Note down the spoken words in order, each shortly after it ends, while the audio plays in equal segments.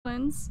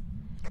Lens.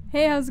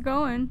 Hey, how's it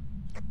going?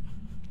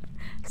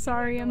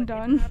 Sorry, I'm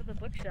done. Out of the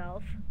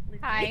bookshelf.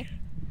 Hi.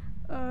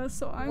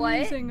 So I'm What?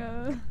 using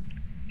a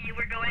You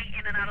were going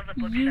in and out of the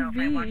bookshelf. I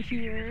UV watched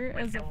you do here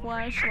this as a window over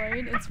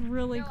flashlight. It's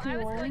really No, cool. I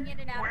was going in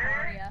and out of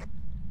Aria.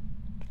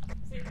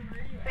 Satan,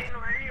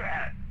 where are you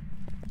at?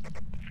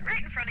 It's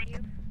right in front of you.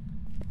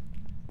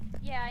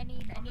 Yeah, I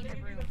need the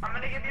room. I'm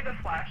gonna give you the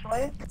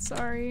flashlight.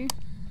 Sorry.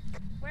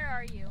 Where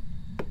are you?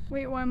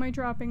 Wait, why am I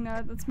dropping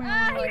that? That's my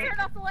Ah, only he turned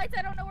off the lights.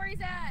 I don't know where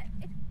he's at.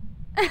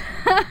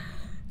 light.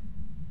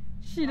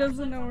 She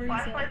doesn't know where he's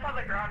Flashlight's at. on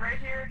the ground right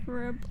here.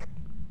 Rip.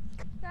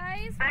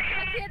 Guys, I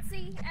can't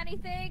see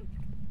anything.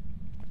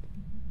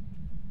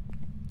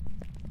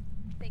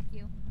 Thank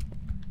you.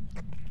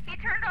 He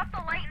turned off the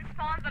light and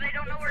spawned, but I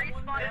don't know where he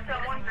spawned. Did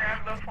someone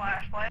grab the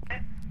flashlight?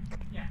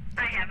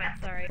 I haven't.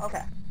 Sorry.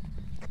 Okay.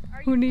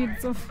 Are Who you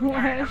needs a there? I'm gonna go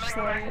back to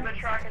flashlight? the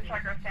truck and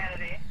check our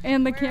sanity.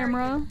 And the Where are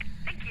camera.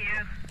 Thank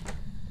you.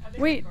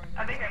 Wait,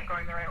 I think I'm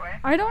going the right way.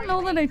 I don't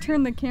know that I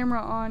turned the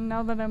camera on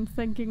now that I'm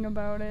thinking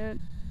about it.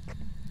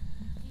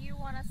 Do you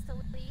want us to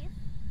leave?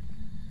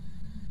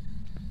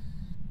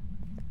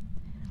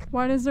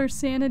 Why does our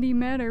sanity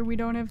matter? We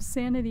don't have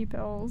sanity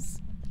pills.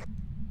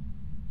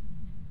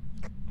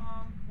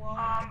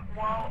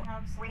 Well,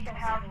 we can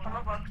have some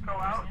of us go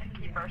out to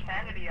keep our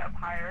sanity up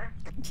higher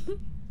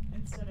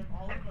Instead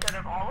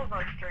of all of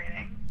us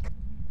draining.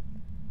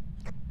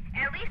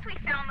 At least we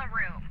found the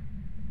room.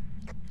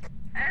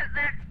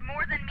 That's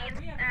more than me and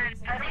we have Nate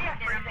freezing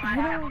did on the I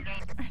last couple don't,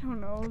 games. I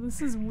don't know.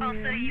 This is weird.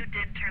 Also, you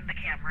did turn the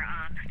camera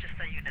on, just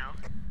so you know.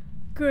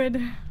 Good.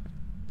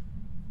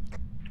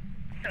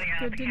 So yeah,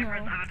 Good the to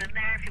camera's know. on in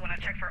there if you want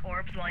to check for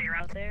orbs while you're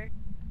out there.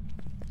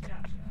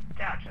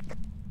 Gotcha.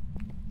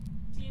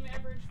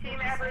 Team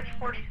average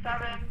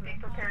 47. Be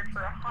prepared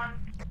for a hunt.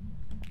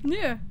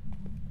 Yeah.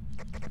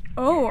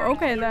 Oh,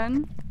 okay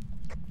then.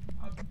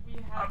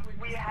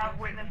 We have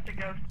witnessed a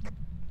ghost.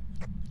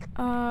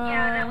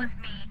 Yeah, that was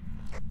me.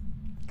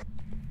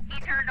 He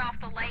turned off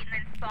the light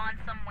and then spawned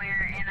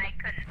somewhere, and I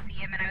couldn't see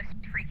him, and I was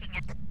freaking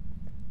out.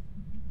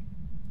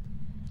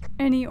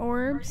 Any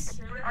orbs?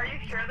 Are you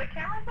sure the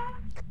camera's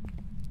on?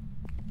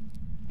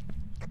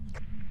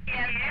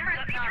 Yeah, the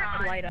camera's not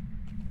on. light up.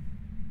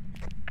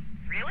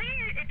 Really?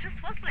 It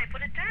just was when I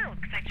put it down,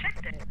 because I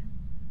checked it.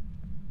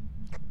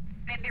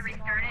 Maybe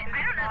restart it.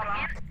 I don't know.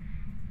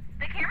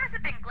 The cameras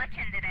have been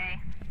glitching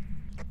today.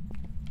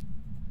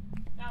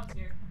 Now it's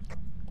here.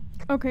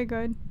 Okay,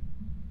 good.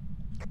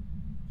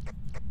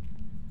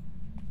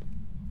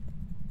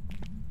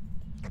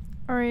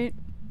 Alright.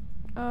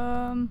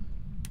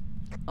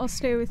 I'll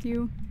stay with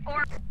you.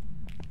 Orb.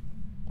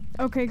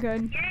 Okay,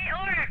 good. Yay,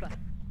 orb!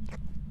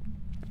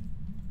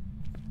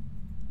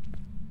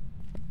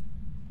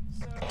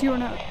 So, Do you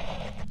wanna...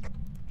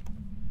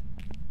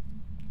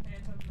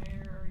 Phantom,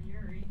 Mayor, or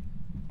Yuri?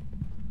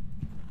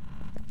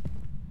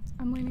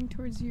 I'm leaning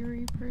towards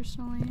Yuri,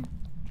 personally.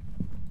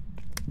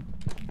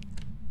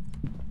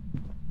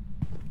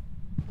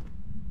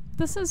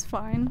 This is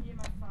fine.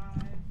 EMF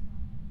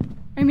 5.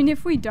 I mean,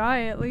 if we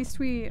die, at least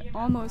we EMF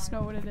almost 5.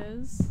 know what it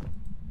is.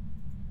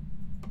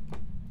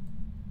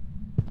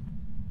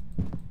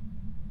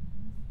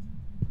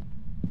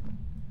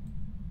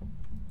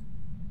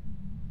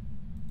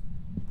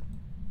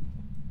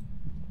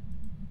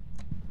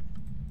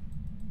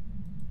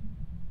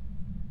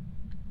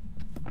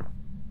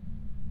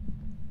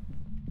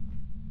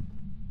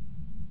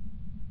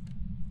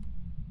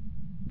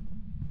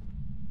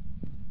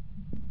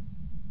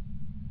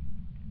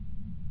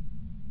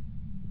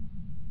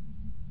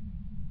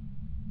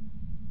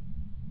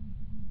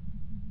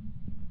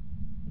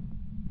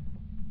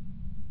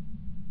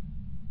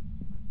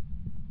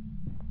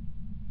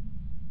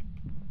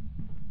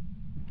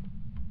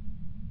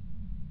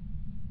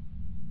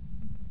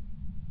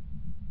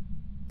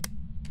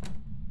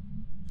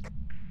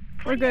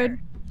 We're good.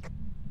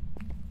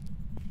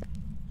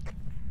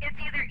 It's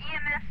either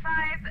EMF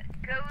 5,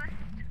 ghost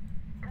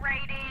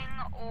writing,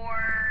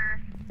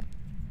 or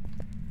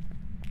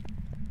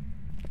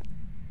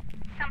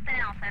something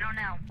else. I don't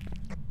know.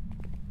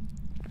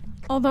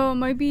 Although it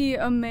might be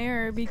a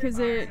mare because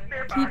it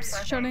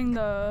keeps shutting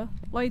the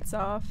lights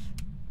off.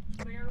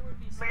 Mayor would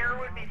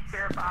be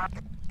Spirit Box.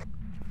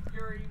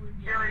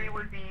 Yuri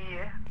would be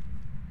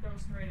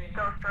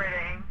ghost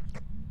rating.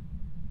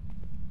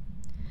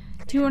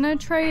 Do you want to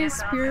try a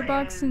spirit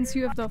box since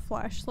you have the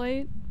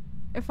flashlight?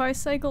 If I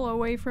cycle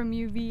away from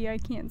UV, I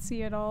can't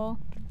see at all.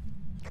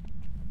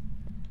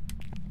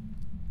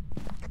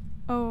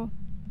 Oh.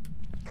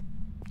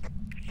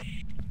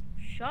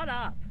 Shut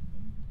up.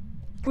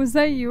 Was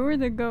that you or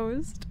the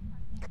ghost?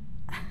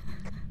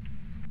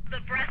 The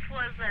breath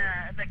was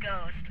the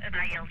ghost, and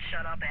I yelled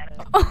shut up at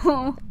it.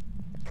 Oh.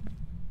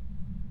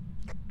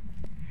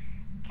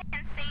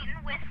 Can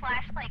Satan with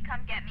flashlight come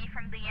get me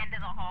from the end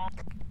of the hall?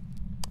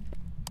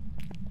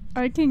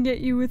 I can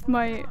get you with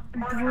my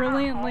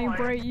brilliantly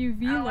bright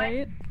UV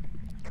light.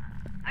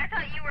 I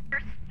thought you were,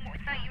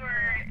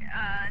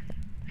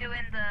 doing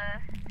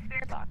the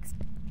spirit box.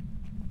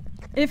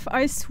 if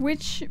I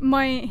switch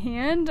my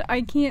hand,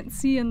 I can't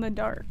see in the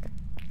dark.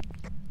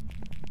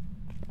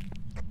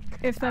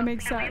 If that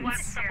makes And we want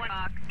sense. someone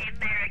in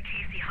there in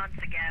case he hunts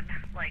again,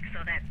 like so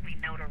that we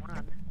know to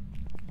run.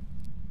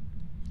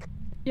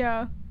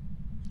 Yeah.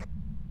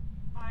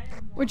 I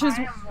am Which is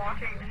I am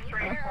walking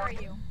straight Where are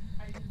for you?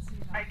 I can see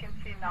I nothing.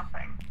 can see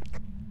nothing.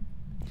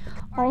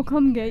 I'll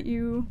come get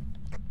you.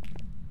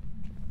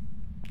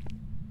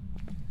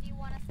 Do you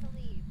want us to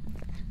leave?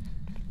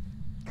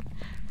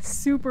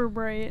 Super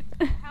bright.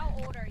 How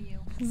old are you?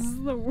 This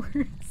is the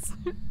worst.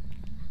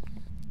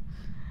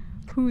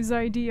 Whose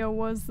idea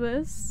was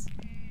this?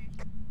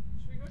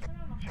 Should we go turn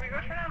on the Should we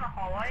go turn on the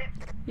hall light?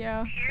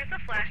 Yeah. Here's a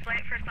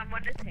flashlight for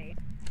someone to take.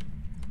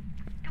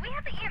 Do we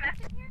have the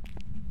EMF in here?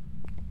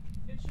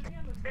 It should be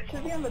on the It table.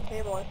 should be on the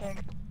table, I think.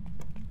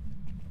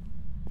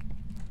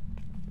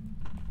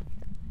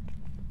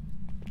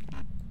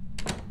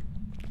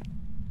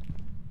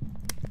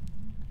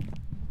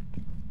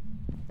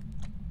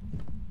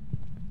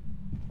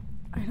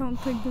 I don't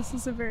think this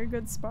is a very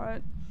good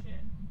spot. Shit.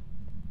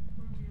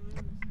 What did we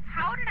lose?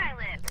 How did I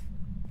live?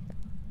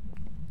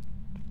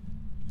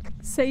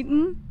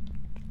 Satan?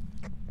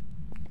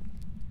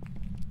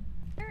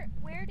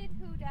 Where did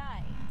who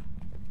die?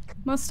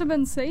 Must have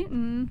been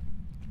Satan.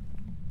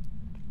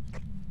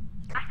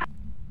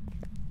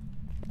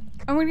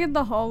 I'm gonna get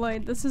the hall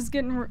light. This is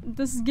getting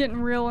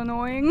real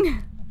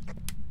annoying.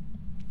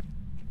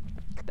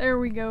 There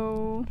we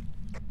go.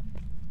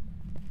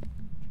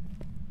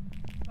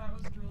 That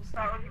was real scary.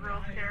 That was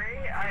real scary.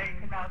 I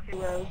could not see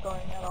where I was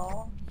going at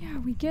all. Yeah,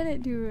 we get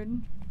it,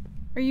 dude.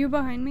 Are you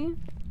behind me?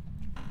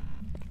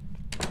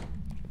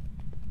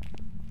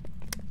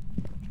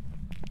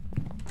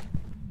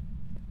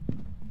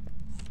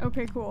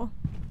 Okay, cool.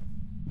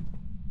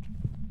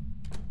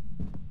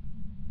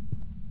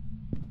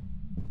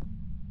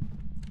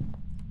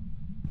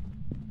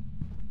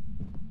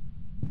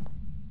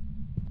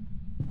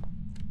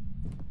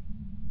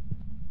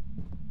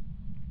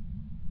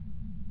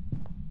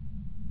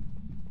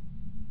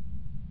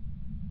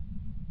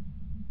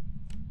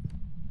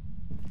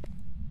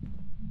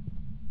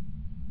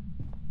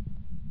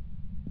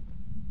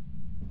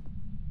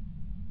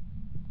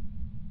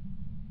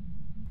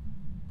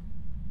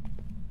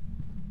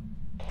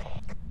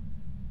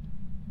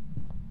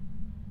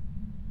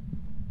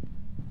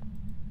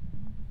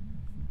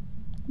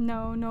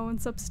 No, no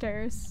one's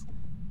upstairs.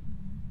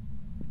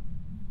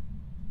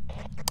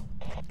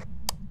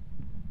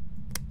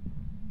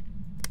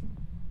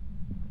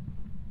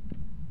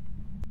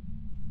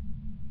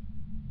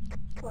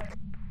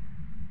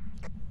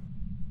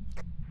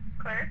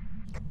 Claire?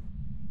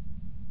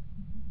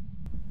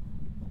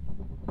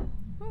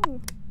 Oh.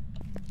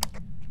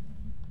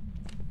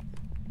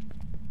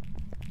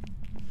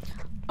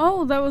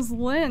 Oh, that was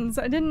Lynn's.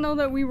 I didn't know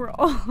that we were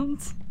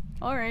alt.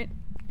 Alright.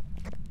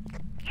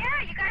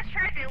 Yeah, you guys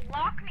tried to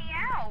lock me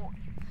out.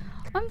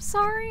 I'm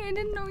sorry, I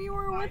didn't know you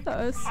were with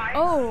us. I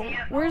Oh,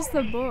 can't where's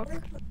the believe-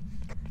 book?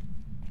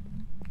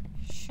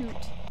 Shoot.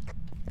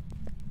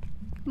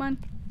 Come on.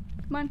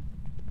 Come on.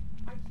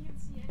 I can't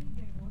see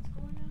anything. What's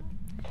going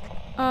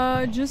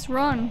on? Just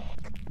run.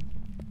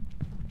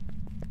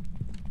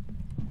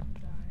 I'm gonna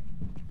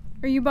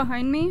die. Are you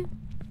behind me?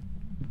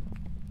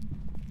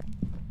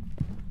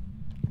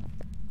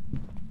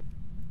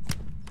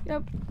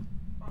 Yep.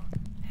 Fuck.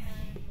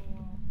 And,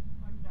 well,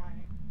 I'm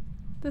dying.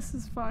 This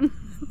is fun.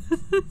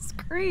 This is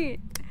great.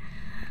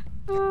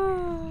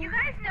 Ah. You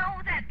guys know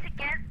that to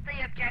get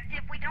the objective,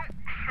 we don't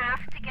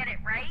have to get it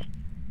right.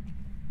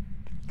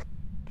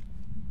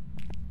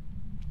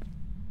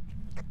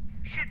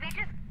 Should we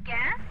just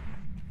guess?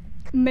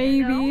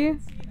 Maybe. I can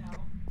see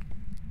now.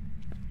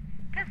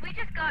 Because we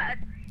just got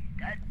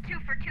a 2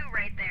 for 2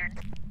 right there.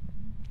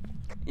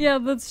 Yeah,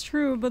 that's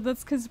true, but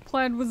that's because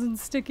Plaid wasn't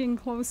sticking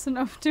close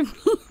enough to me.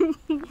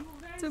 You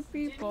guys To didn't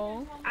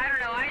people. even tell me I don't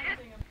know, there I was just-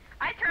 anything.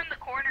 I turned the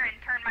corner and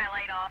turned my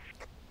light off.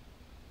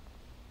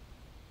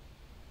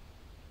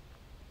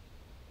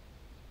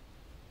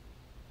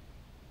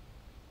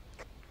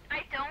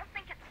 I don't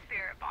think it's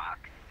Spirit Box.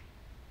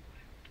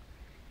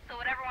 So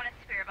whatever one is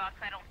Spirit Box,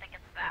 I don't think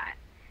it's that.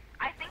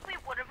 I think we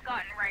would have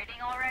gotten writing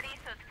already,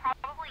 so it's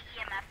probably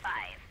EMF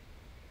 5.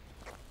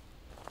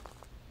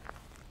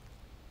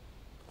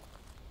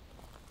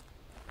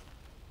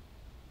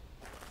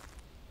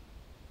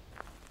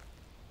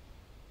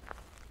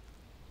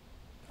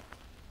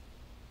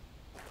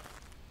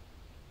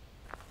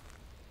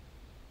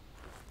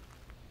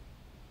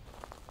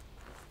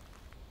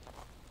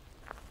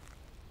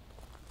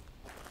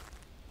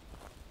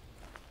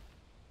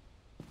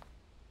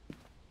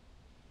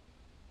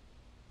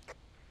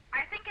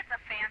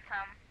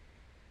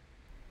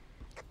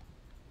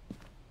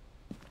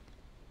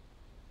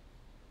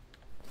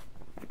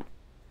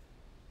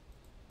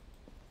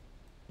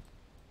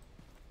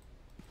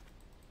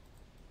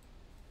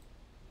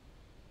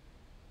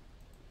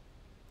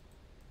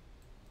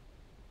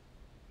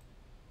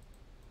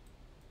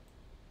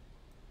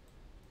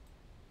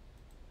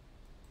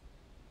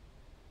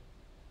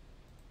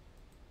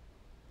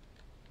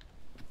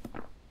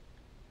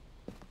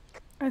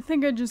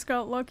 think I just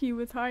got lucky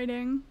with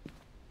hiding.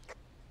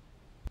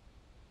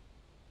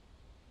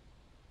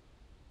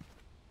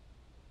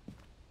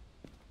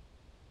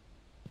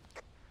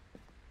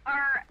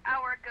 Are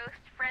our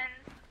ghost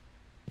friends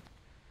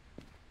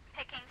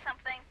picking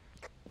something?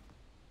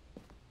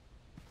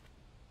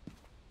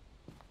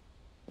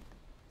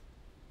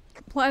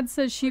 Plaid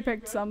says she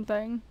picked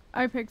something.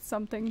 I picked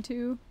something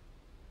too.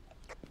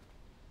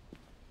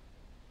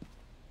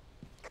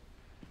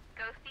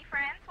 Ghosty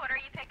friends, what are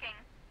you picking?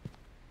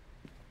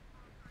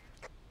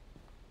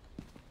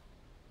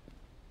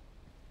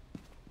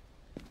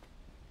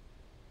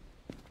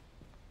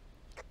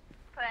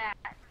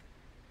 Plaid.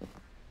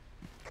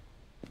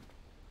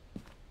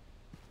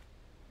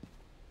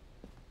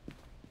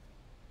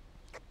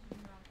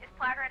 Is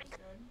Plaid ready?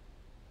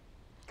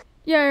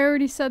 Yeah, I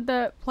already said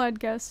that Plaid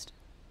guessed.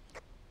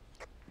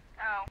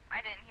 Oh, I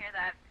didn't hear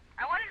that.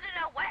 I wanted to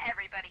know what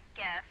everybody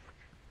guessed.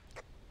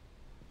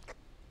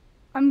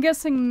 I'm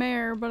guessing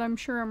Mare, but I'm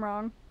sure I'm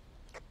wrong.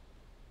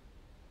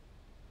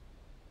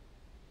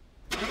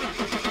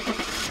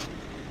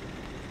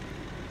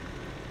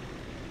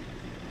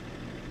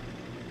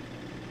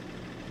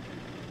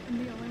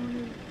 I'm the only one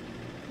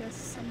who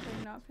guessed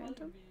something not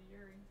Phantom.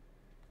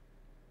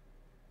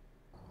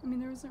 I mean,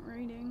 there wasn't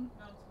rating.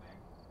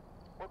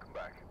 Welcome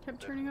back.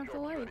 Kept turning off the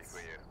Job's ready lights. for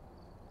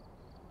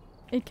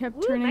you. It kept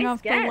Ooh, turning nice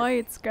off the guess.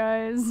 lights,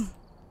 guys.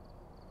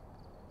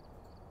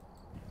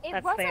 It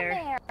That's wasn't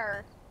fair.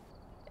 there.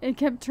 It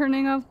kept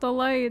turning off the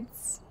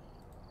lights.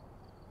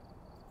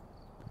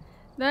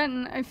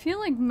 Then, I feel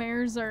like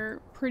mares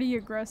are pretty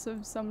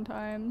aggressive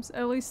sometimes.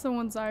 At least the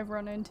ones I've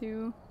run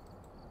into.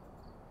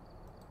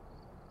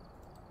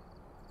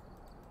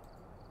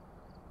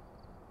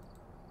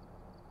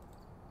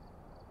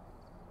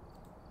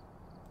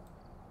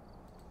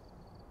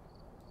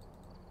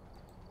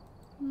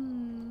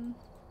 Hmm.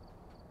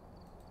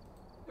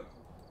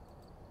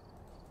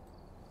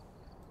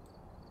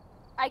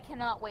 I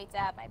cannot wait to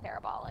have my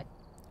parabolic.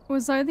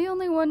 Was I the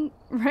only one,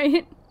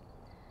 right?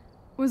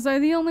 Was I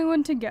the only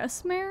one to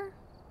guess mare?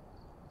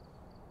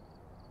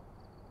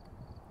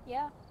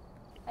 Yeah.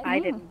 I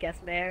Oh. didn't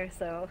guess Mare,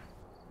 so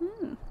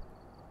Hmm.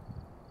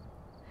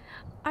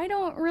 I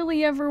don't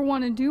really ever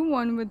want to do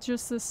one with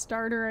just the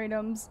starter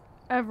items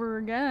ever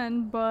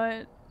again,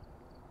 but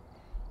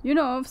you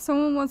know, if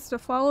someone wants to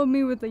follow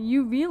me with a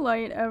UV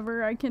light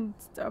ever, I can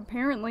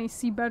apparently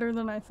see better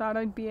than I thought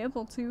I'd be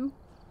able to.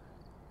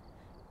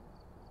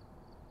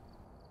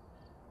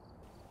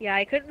 yeah,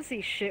 I couldn't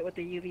see shit with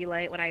the UV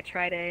light when I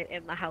tried it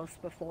in the house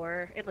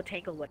before, in the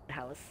Tanglewood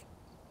house.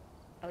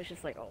 I was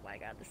just like, oh my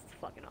god, this is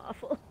fucking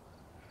awful.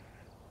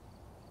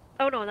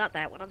 Oh no, not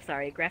that one, I'm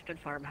sorry, Grafton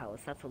Farmhouse,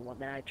 that's the one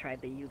that I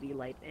tried the UV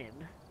light in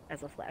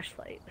as a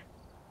flashlight.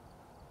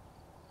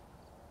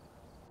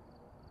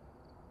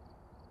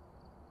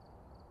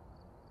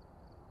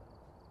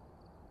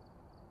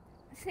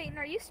 Satan,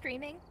 are you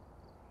streaming?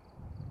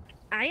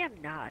 I am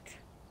not.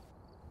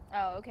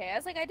 Oh, okay. I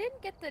was like, I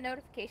didn't get the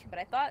notification, but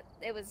I thought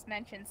it was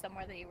mentioned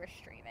somewhere that you were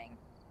streaming.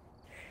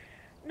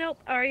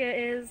 Nope, Arya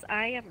is,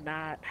 I am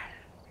not.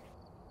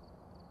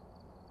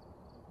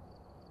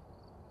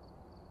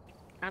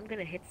 I'm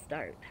gonna hit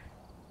start.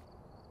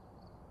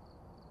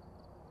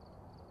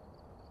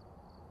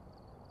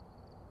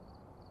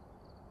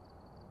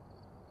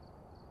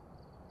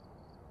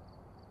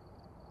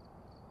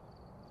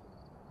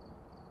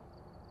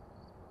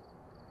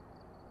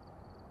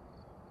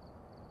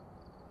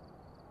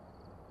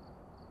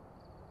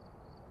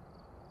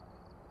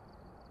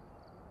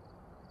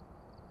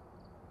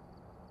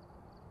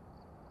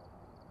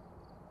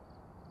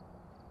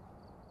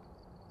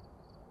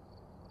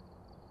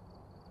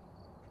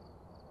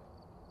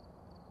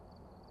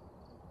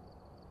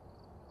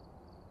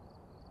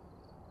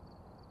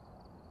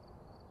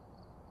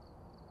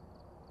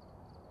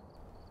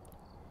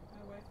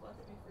 My wife left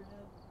me for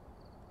dead.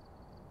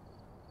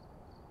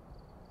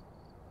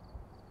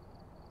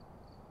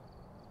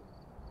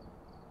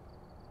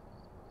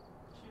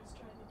 She was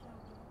trying to kill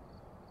me.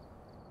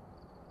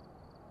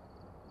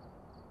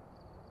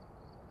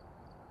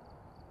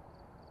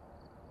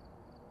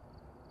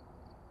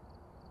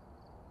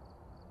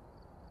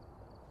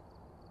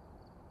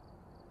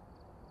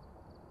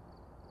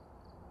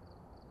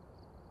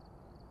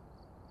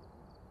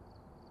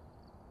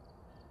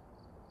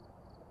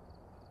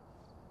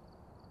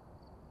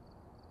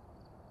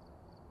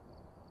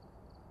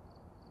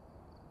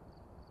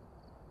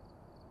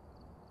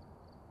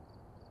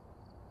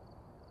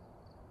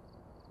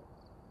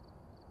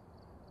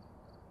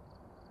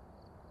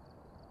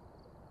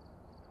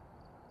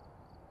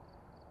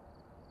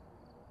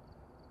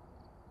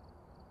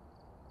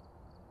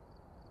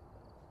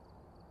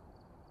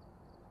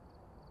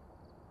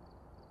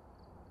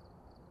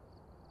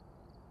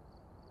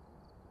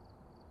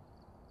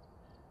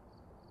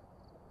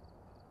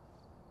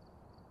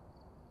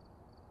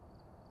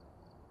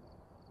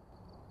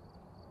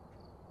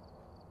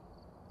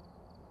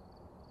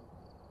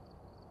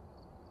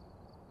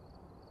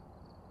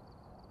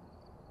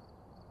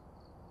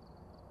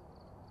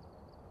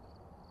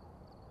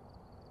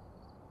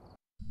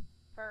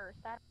 first.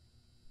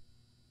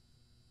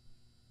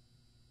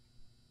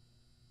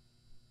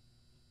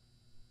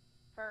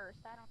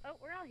 I don't. Oh,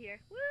 we're all here.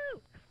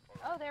 Woo!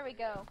 Oh, there we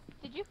go.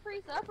 Did you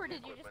freeze up or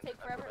did you just take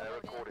forever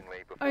to load in?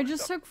 I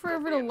just took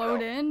forever to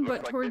load in,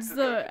 but towards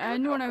the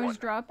end when I was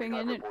dropping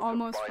in, it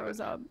almost froze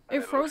up.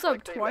 It froze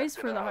up twice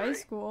for the high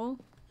school.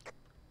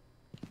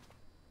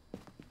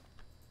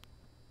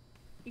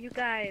 You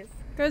guys,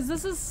 Guys,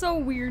 this is so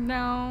weird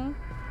now.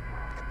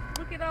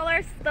 look at all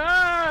our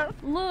stuff!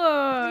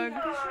 Look!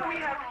 We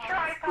have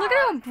tripods. Look at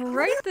how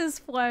bright this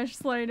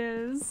flashlight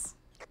is.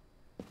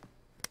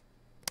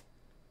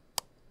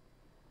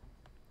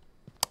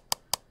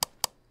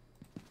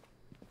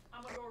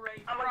 I'm gonna go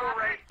right.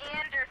 Robert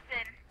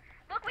Anderson.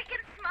 Look, we can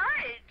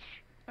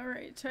smudge.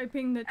 Alright,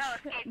 typing the, Oh,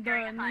 okay,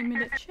 very the fine.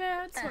 name in the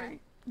chat so I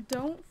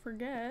don't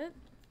forget.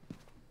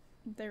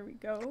 There we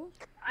go.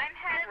 I'm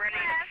headed Ready to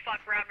left. fuck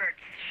Robert's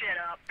shit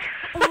up.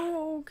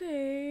 Oh,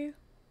 okay.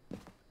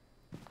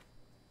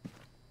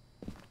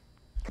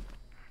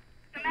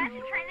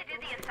 Imagine trying to do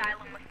the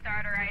asylum with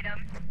starter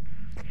items.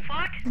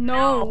 Fuck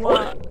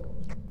No.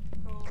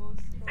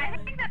 I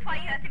think that's why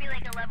you have to be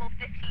like a level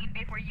 15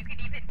 before you can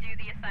even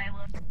do the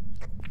asylum.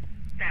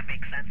 That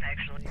makes sense,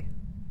 actually.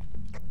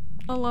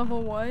 A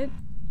level what?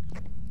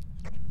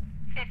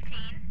 15.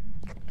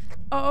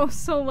 Oh,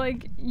 so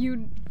like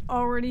you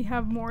already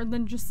have more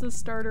than just the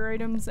starter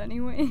items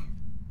anyway?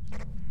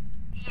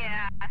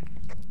 Yeah.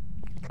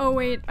 Oh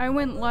wait, I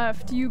went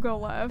left. You go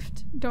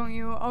left, don't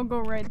you? I'll go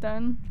right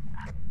then.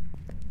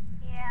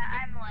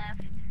 Yeah, I'm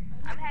left.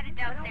 I'm headed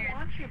I don't downstairs.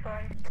 want you,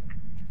 bud.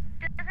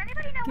 Does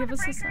anybody know Give where the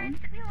us a breaker sign. is?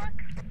 Did we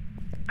look?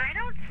 I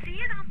don't see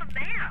it on the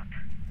map.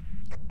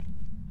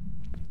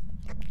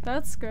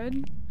 That's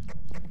good.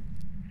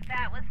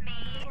 That was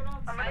me.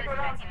 I'm gonna I go was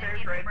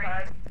downstairs checking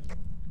right the side.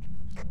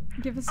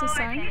 Give us Oh, a I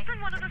sign. think it's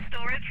in one of the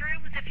storage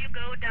rooms. If you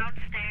go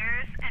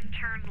downstairs and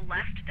turn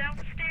left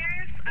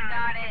downstairs.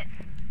 Got it.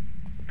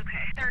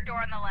 Okay. Third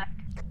door on the left.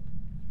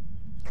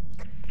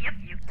 Yep,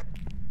 you.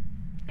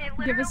 It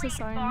Give us literally a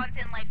sign. spawns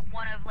in like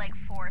one of like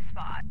 4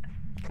 spots.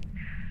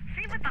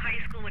 Same with the high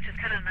school, which is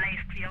kind of nice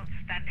because you don't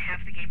spend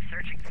half the game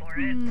searching for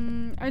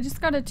it. I just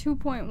got a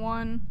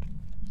 2.1.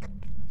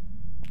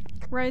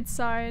 Right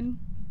side.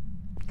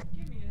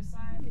 Give me a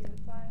sign.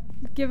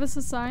 Give us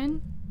a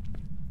sign.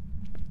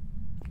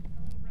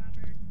 Hello,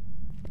 Robert.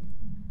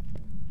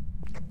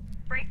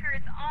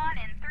 Breakers on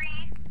in 3,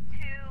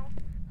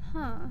 2.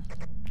 Huh.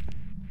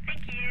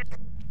 Thank you.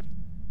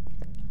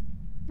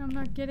 I'm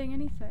not getting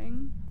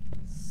anything.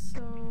 So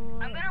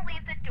I'm gonna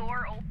leave the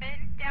door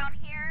open down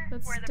here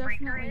that's where the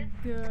breaker definitely is.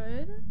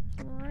 good,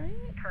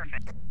 right?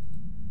 Perfect.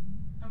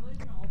 I'm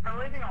leaving all the I'm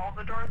leaving all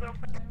the doors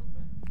open.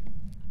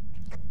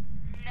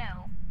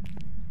 No.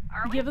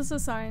 Are we? Give us a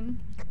sign.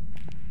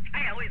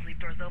 I always leave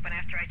doors open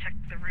after I check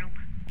the room.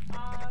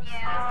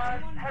 Yeah.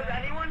 Has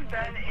anyone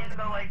been in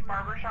the like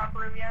barbershop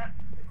room yet?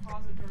 The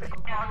closet doors The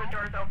open. closet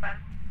door's open.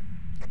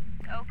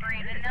 Oh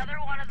great, another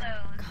one of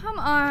those. Come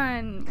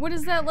on. What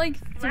is that, like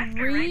Left or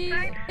 3?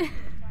 right side?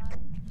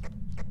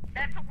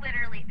 That's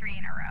literally 3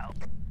 in a row.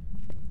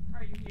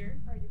 Are you here?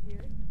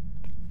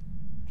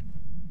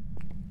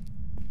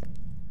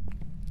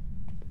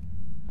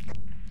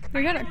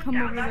 They gotta come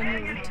I'm over not the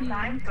getting new any routine.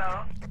 signs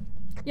though.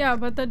 Yeah,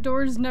 but the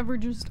doors never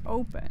just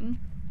open.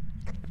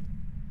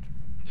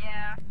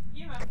 Yeah.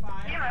 EMF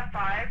 5. EMF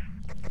 5.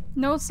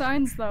 No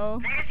signs though.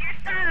 There's your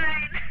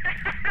sign.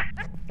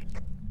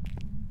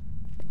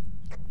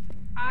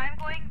 I'm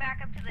going back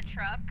up to the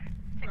truck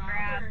to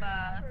grab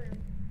Robert.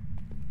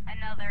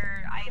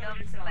 another item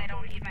since yourself, I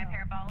don't show need my yourself.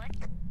 parabolic.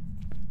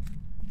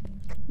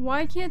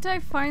 Why can't I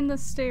find the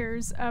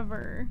stairs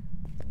ever?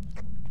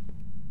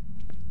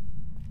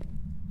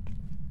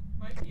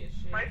 Might be a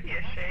shade. Might be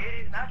a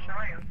shade. He's not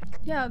showing us.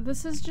 Yeah,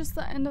 this is just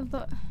the end of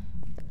the...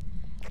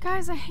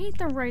 Guys, I hate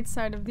the right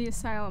side of the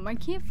asylum. I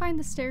can't find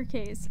the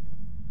staircase.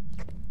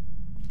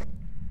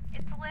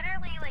 It's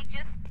literally like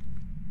just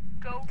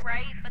go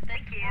right, but then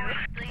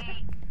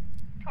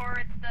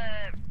towards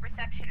the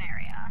reception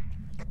area.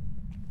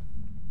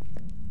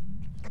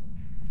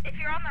 If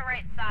you're on the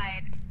right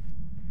side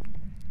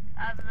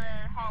of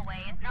the hallway,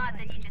 if not,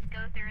 then you just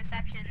go through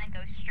reception, then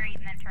go straight,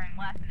 and then turn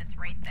left, and it's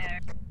right there.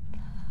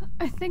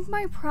 I think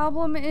my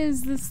problem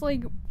is this,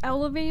 like,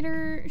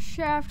 elevator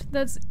shaft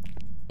that's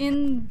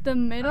in the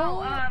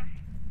middle. Oh,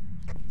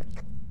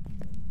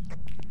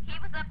 he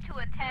was up to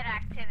a 10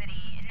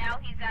 activity, and now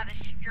he's at a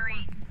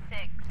straight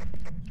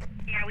 6.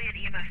 Yeah, we had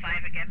EMF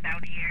 5 again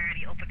down here, and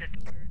he opened a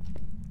door.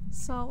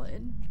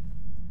 Solid.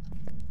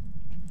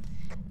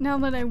 Now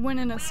that I went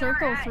in a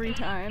circle We are at 3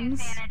 82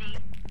 times. sanity.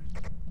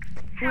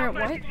 We're at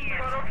what?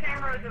 Photo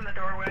camera's in the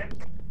doorway.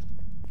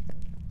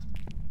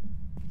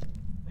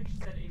 Like she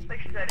said 80. Like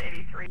she said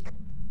 83.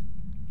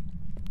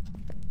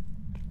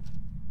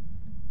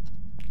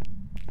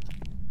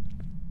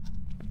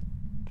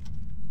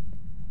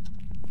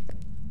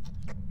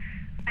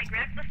 I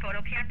grabbed the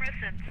photo camera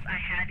since I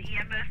had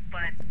EMF,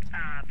 but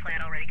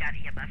Plaid already got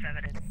EMF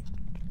evidence.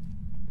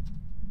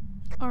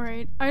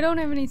 Alright, I don't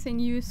have anything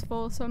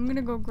useful, so I'm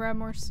gonna go grab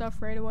more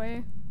stuff right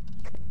away.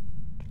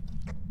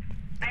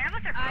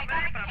 I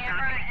got a but I'm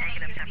camera not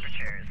getting and a negative UV.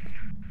 temperatures.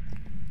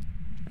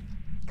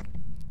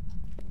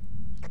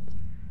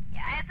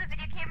 Yeah, I have the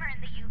video camera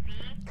and the UV.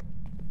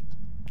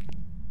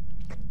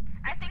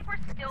 I think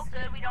we're still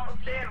good. We don't I'll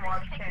need stay and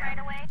watch to pick cam. right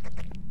away.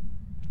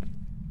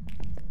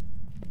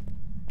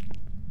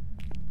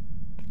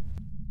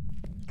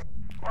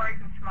 Or I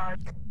can smudge.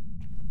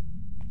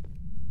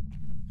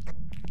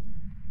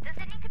 Does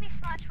it need to be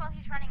smudged while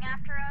he's running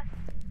after us?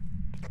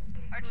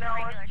 Or just No,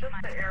 regular it's just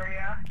smudge? the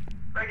area.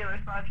 Regular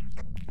smudge.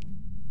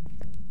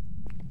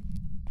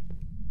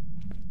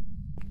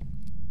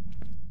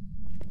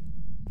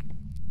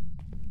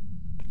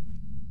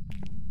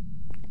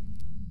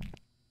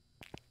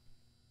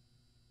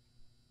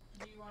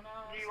 Do you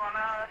Do you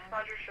wanna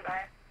smudge or should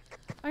I?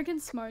 I can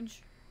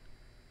smudge.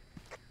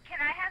 Can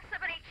I have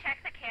somebody check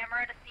the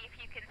camera to see if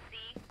you can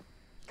see?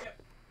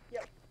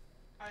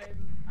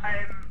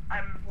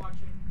 I'm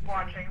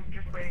Watching,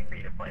 just waiting for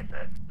you to place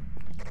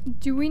it.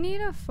 Do we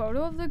need a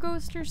photo of the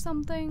ghost or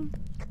something?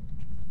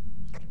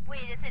 Wait,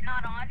 is it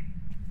not on?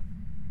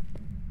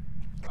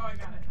 Oh, I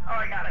got it now. Oh,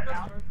 I got it Go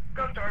now. store.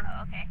 Go store.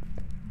 Oh, okay.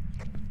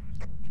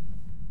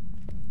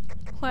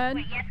 Plaid?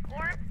 Wait, yes,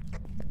 orb?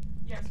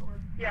 Yes, or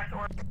Yes,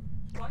 or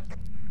what?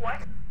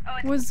 what? Oh,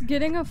 it's Was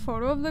getting a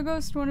photo of the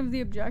ghost one of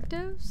the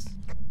objectives?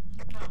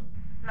 No.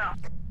 No.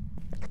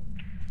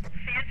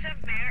 Phantom,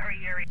 Mare, or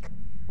Yuri?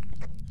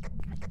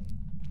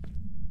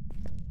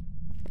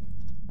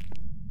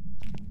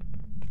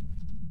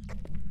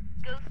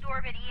 ghost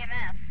orb and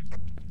EMF.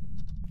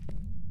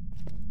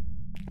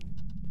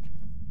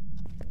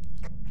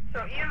 So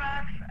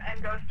EMF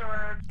and ghost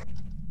orb.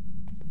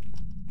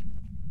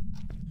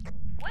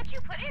 What'd you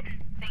put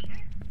in,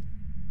 Satan?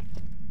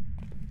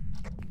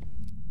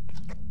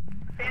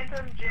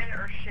 Phantom, Jinn,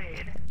 or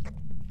Shade.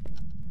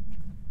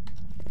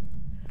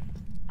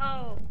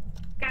 Oh,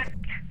 god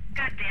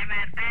damn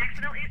it. I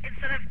accidentally,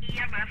 instead of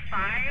EMF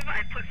 5,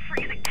 I put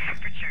freezing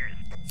temperatures.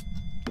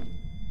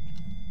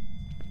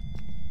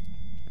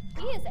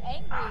 He is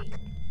angry.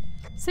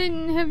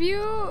 Satan, have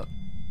you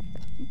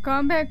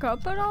gone back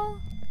up at all?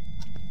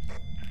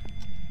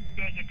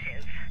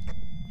 Negative.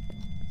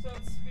 So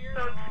it's spirit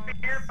So box, it's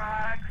spirit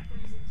box,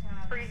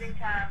 freezing freezing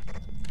temp,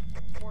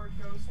 or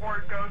ghost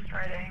or ghost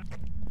writing.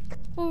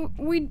 Well,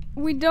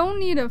 we don't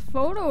need a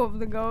photo of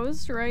the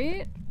ghost,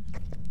 right?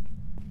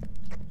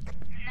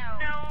 No.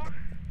 No,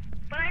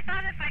 but I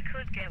thought if I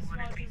could get one,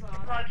 it'd Smudge be is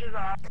on. Sludge is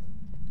off.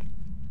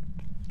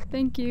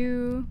 Thank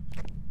you.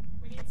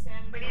 We need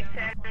sanity. We need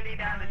sanity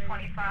down to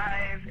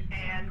 25,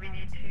 and we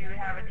need to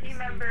have a team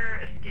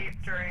member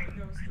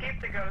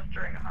escape the ghost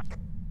during a hunt.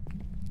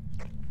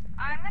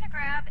 I'm gonna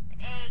grab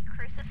a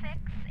crucifix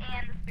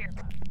and the spirit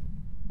box.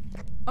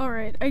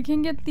 Alright, I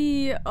can get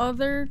the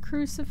other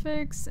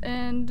crucifix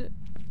and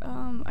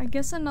I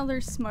guess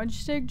another smudge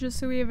stick just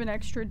so we have an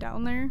extra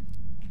down there.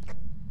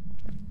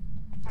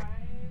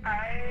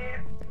 I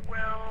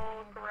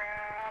will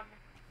grab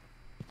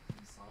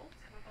Salt?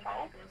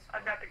 salt.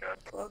 I've got the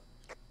ghost.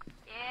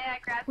 Yeah, I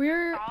grabbed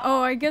We're salt.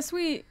 oh, I guess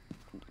we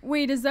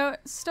wait, is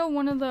that still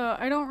one of the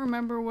I don't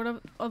remember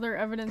what other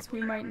evidence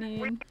we might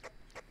need. We need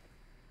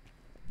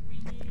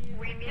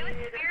We It was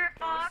need spirit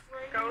box.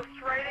 ghost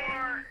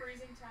writing,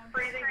 freezing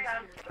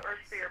temps. temps, or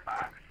spirit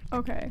box.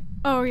 Okay.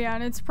 Oh yeah,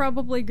 and it's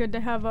probably good to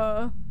have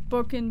a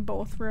book in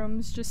both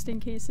rooms just in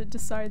case it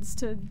decides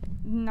to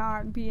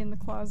not be in the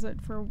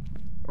closet for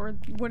or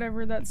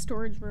whatever that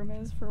storage room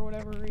is for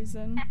whatever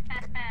reason.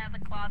 The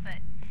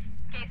closet.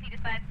 In case he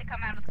decides to come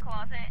out of the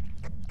closet.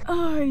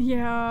 Oh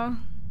yeah.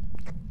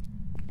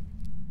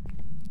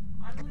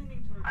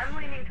 I'm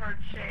leaning towards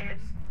Shade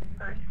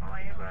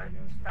personally, but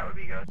that would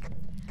be ghost.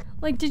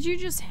 Like, did you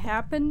just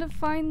happen to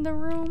find the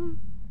room?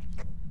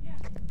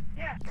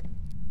 Yeah.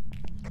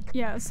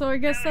 Yeah, so I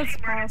guess No, that's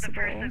she murdered the possible.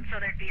 person, so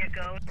there'd be a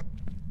ghost.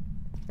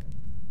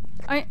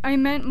 I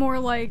meant more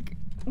like,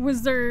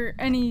 was there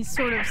any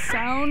sort of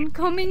sound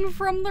coming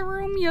from the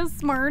room, you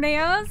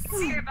smartass?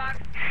 Spirit box.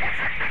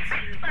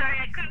 Sorry,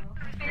 I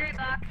couldn't. Spirit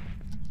box.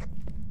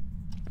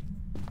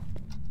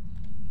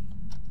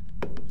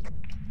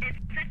 It's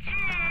a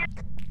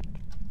jinn.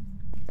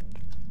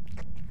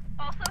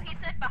 Also, he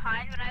said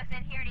behind when I was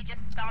in here and he just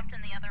stomped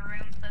in the other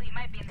room, so he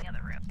might be in the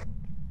other room.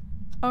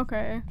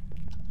 Okay.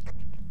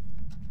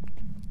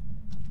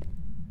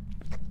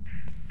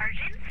 Are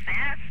jinns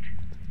fast?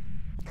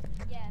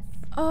 Yes.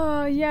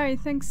 Yeah, I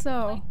think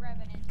so. Like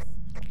revenants.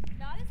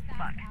 Not as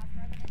fast as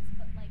revenants,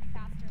 but like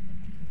faster than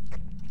you.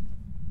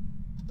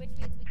 Which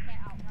means we can't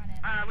outrun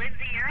him.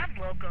 Lindsay, you're on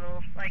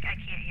local. Like, I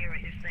can't hear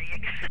what you're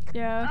saying.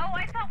 Yeah. Oh,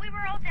 I thought we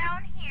were all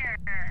down here.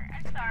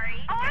 I'm sorry.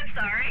 Oh, I'm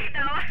sorry.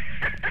 No.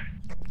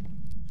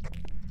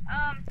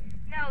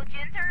 No,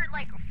 jinns are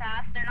like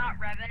fast. They're not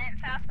revenant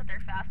fast, but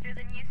they're faster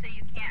than you, so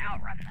you can't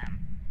outrun them.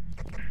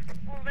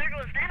 Well, there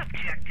goes that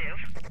objective.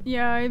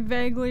 Yeah, I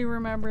vaguely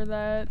remember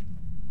that.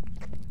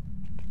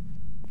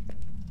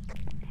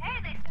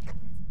 Hey, they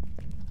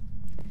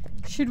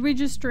Should we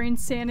just drain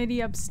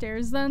sanity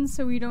upstairs then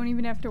so we don't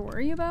even have to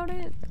worry about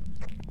it?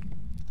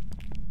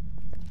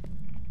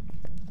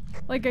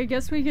 Like, I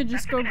guess we could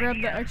just That's a go good grab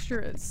the idea.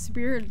 extra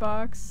spirit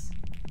box.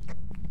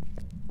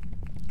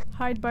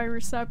 hide by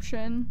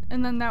reception,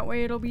 and then that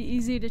way it'll be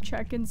easy to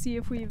check and see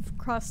if we've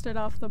crossed it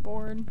off the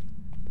board.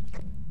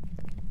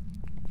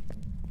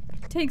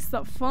 Takes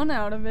the fun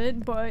out of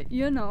it, but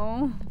you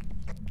know.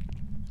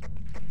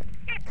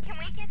 Can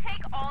we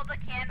take all the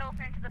candles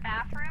into the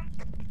bathroom?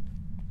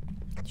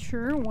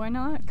 Sure, why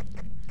not?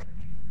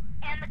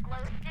 And the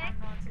glow stick?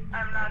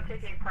 I'm not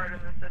taking part in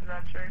this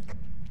adventure.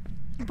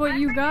 But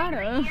you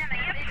gotta.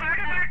 It's part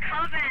of our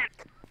covenant.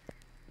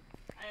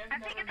 I've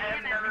I'm taking never the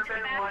I've EMF never into the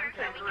been one bathroom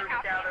so to we group can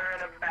house gather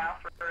it. in a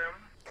bathroom.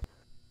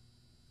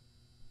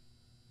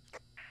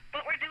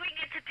 But we're doing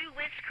it to do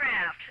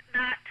witchcraft,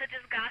 not to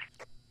just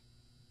gossip.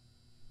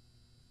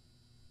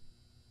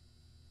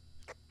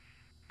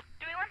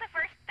 Do we want the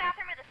first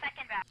bathroom or the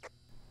second bathroom?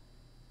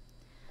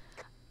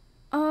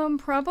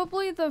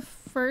 Probably the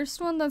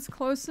first one that's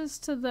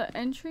closest to the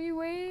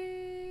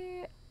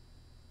entryway.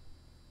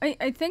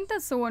 I think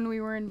that's the one we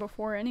were in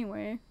before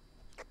anyway.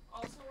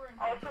 Also,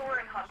 we're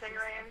in hunting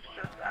range,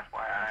 just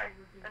FYI,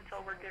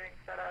 until we're getting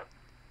set up.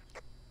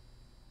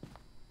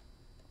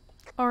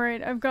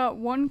 Alright, I've got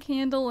one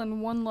candle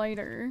and one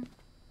lighter.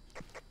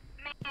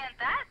 Man,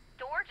 that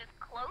door just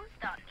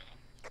closed on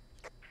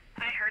me.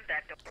 I heard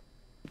that door.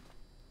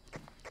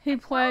 Hey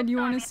Plaid, you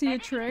Closed on wanna me. see I a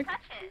didn't even trick? touch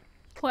it.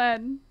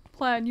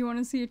 Plaid, you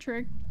wanna see a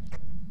trick?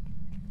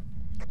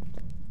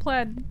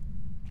 Plaid,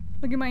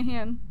 look at my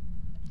hand.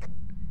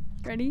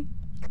 Ready?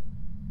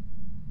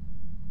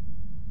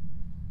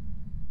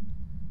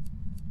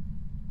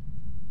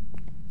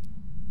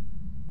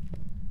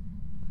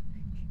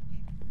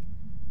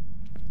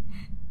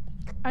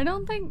 I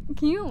don't think.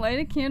 Can you light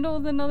a candle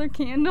with another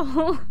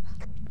candle?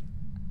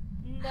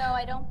 No,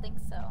 I don't think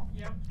so.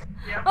 Yep.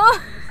 Yep.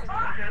 Oh!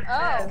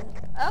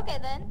 Oh, okay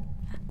then.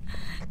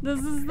 This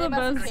is They the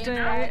must best have day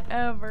changed that.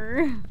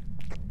 ever.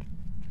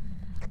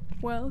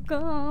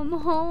 Welcome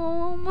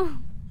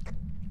home.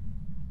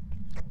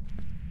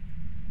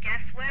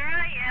 Guess where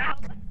I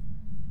am?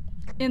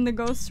 In the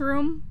ghost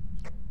room.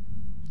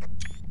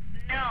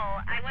 No,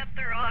 I went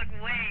the wrong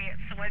way,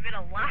 so I'm in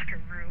a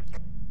locker room.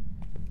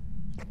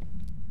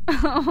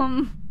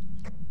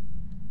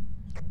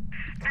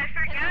 I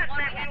forgot one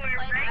that we had we to were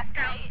play right last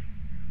down. night?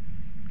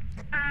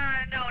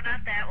 No,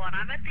 not that one.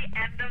 I'm at the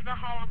end of the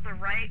hall on the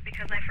right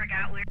because I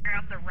forgot we were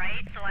on the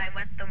right, so I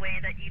went the way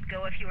that you'd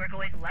go if you were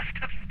going left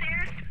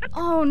upstairs.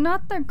 Oh,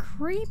 not the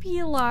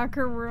creepy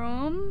locker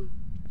room.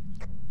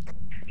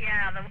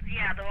 yeah,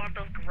 the one with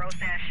those gross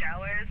ass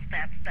showers.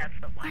 That's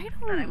the one. I that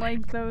don't went.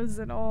 like those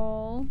at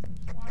all.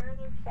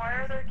 Why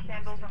are there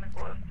candles on a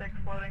glow stick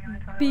floating in the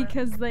toilet?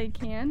 Because they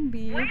can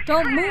be. Witchcraft!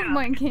 Don't move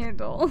my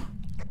candle.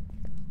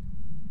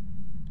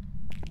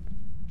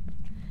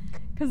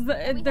 Because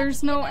have to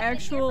there's be no in here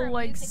actual, for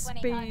like, music when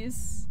he hunts.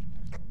 space.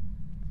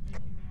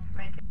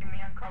 Making me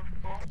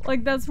uncomfortable.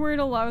 Like, that's where it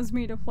allows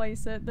me to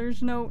place it.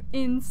 There's no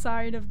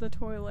inside of the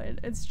toilet.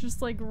 It's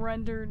just, like,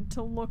 rendered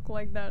to look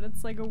like that.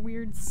 It's like a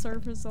weird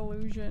surface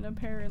illusion,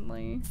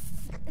 apparently.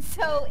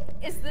 So,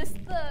 is this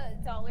the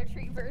Dollar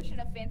Tree version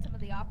of Phantom of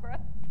the Opera?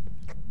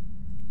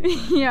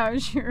 Yeah,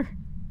 sure.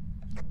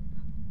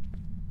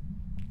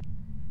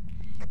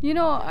 You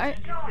know, Did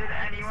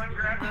anyone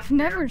grab the I've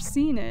never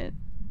seen it.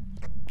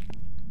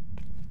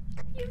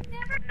 You've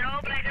never. No,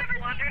 but I just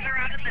wandered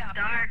around in the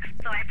dark,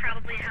 so I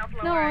probably helped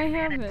lower No, our I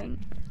sanity. haven't.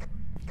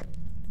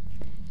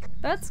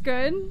 That's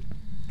good.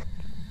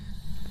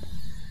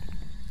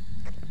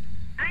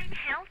 I'm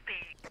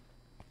helping.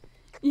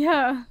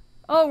 Yeah.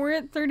 Oh, we're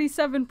at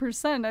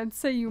 37%. I'd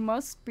say you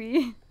must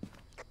be.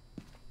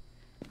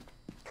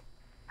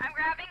 I'm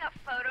grabbing a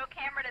photo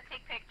camera to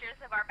take pictures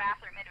of our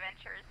bathroom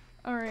adventures.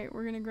 Alright,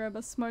 we're gonna grab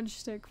a smudge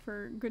stick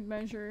for good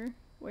measure.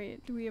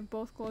 Wait, do we have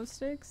both glow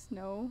sticks?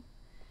 No.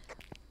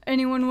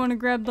 Anyone want to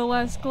grab the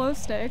last glow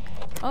stick?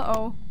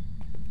 Uh-oh.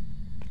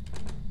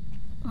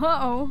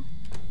 Uh-oh.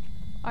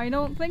 I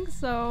don't think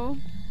so.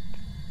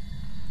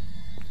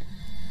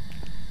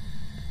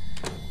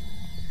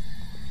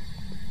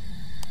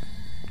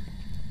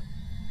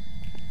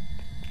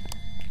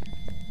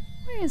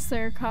 Why is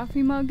there a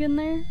coffee mug in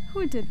there?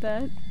 Who did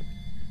that?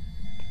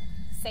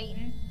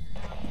 Satan.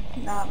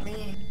 Not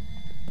me.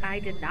 I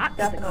did not put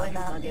the Definitely coffee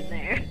not mug in me.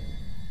 there.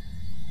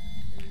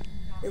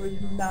 It was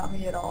not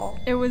me at all.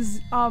 It was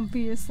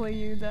obviously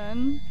you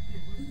then.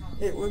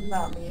 It was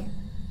not me.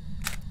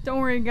 Don't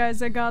worry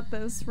guys, I got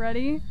this.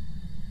 Ready?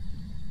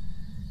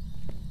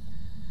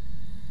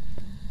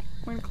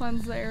 I'm gonna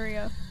cleanse the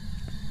area.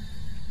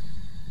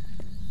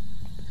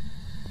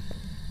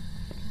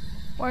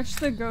 Watch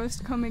the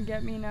ghost come and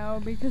get me now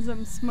because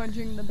I'm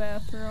smudging the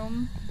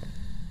bathroom.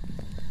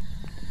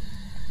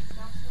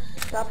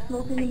 Stop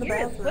smoking in the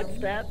Hear his bathroom.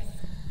 footsteps.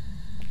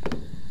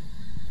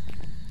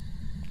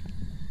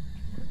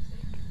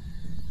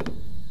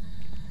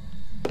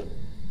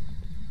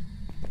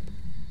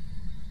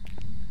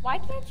 Why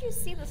can't you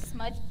see the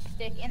smudge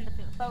stick in the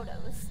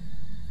photos?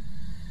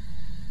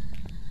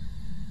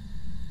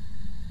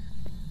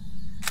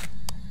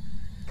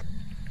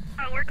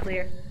 Oh, we're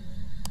clear.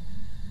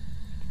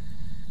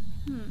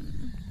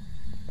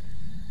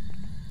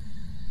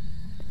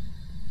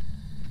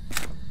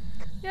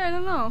 Yeah, I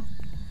don't know.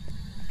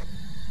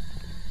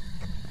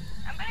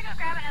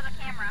 grab another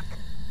camera.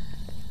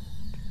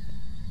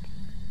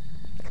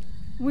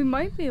 We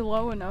might be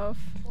low enough.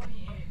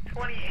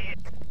 28.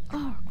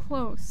 Oh,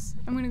 close.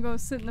 I'm gonna go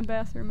sit in the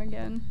bathroom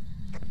again.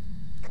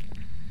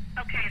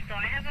 Okay, so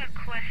I have a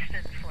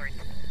question for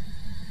you.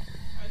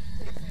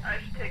 I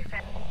should take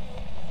Sam.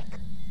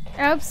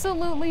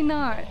 Absolutely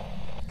not.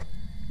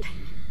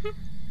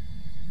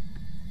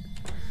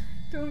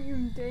 Don't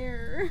you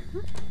dare.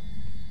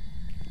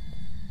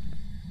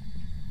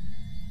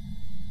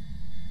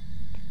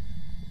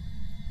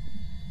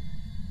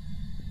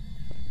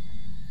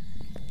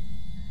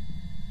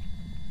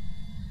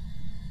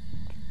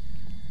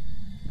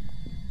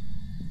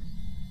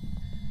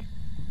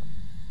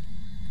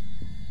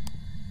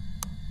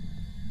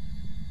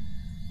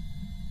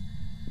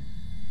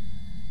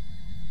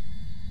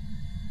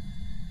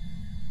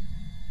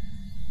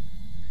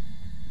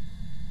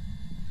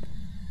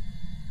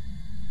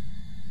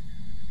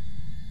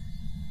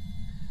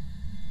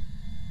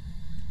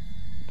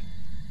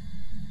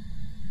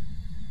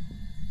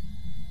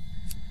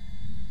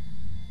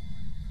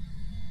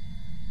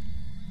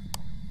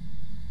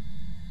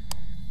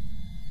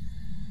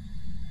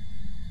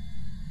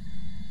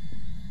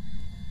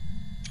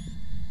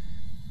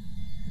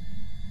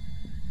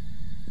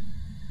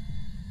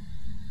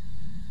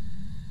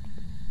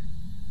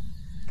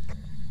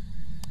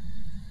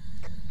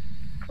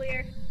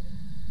 Clear.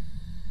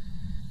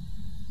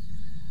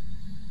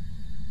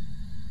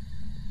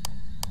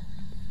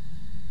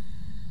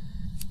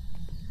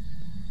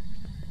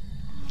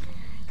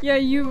 Yeah,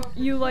 you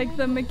like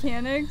the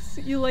mechanics?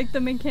 You like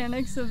the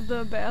mechanics of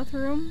the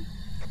bathroom?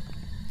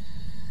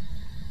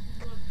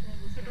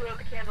 You blew out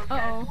the candles.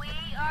 Uh-oh. We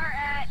are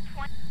at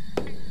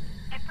 20%.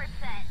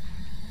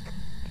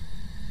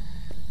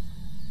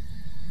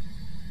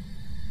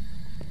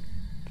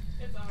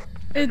 It's up.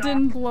 It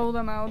didn't blow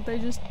them out, they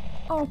just...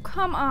 Oh,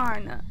 come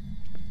on!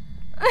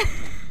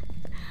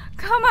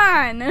 Come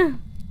on!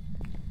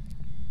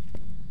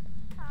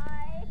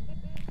 Hi.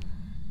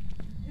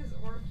 His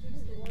orb keeps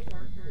getting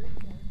darker.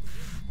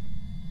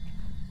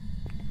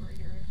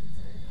 Brighter, I should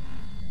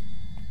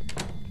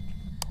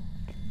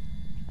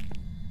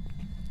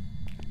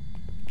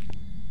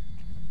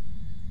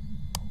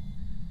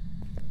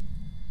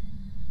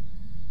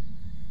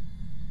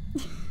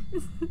say.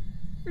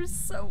 We're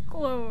so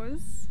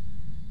close.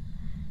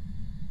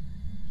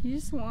 He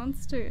just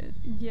wants to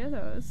get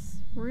us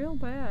real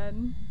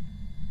bad.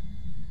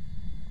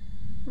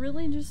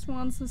 Really just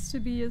wants us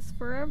to be his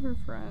forever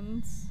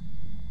friends.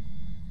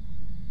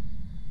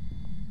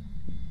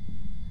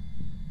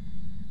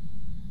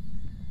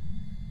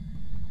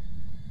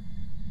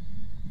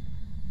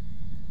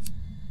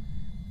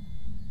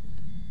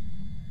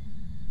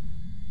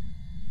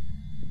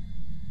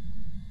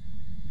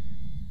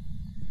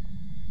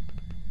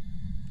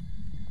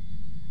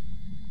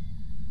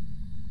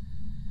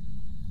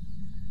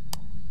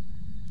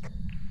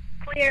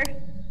 Clear.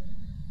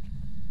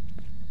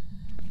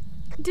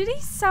 Did he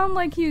sound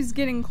like he was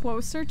getting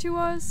closer to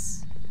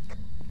us?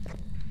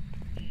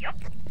 Yup.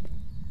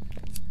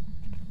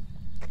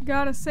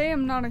 Gotta say,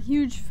 I'm not a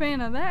huge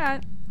fan of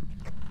that.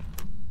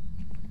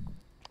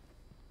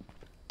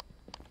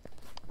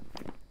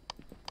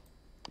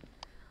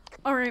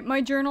 Alright,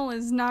 my journal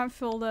is not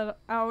filled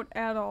out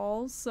at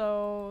all,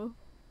 so...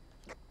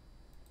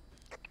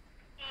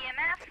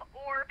 EMF,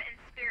 orb, and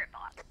spirit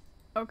box.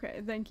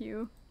 Okay, thank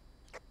you.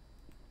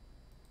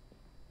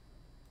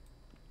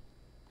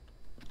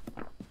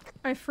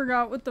 I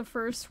forgot what the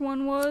first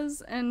one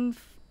was, and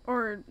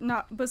or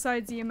not,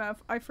 besides EMF,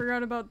 I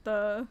forgot about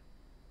the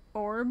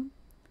orb.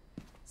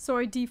 So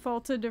I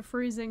defaulted to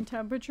freezing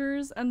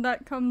temperatures, and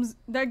that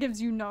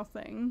gives you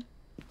nothing.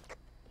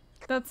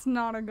 That's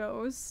not a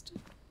ghost.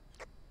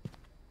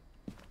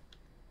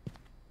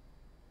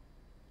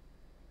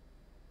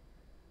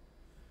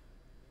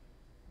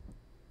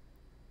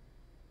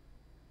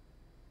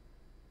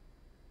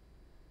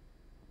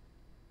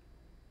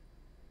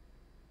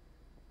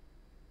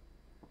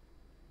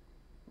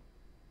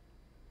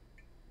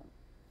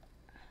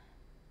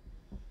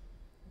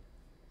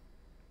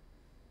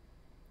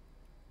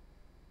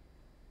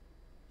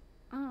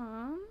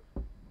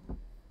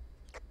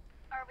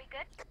 Are we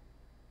good?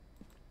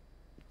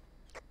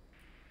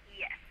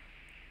 Yes.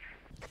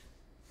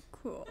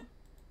 Cool.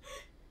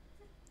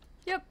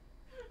 Yep.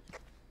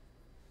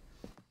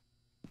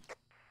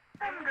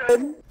 I'm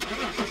good.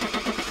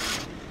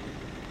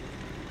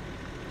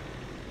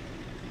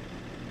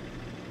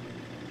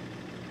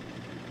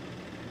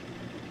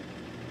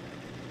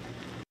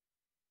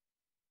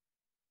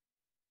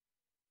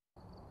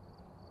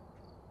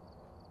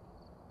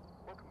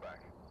 Welcome back.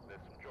 There's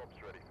some jobs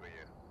ready for you.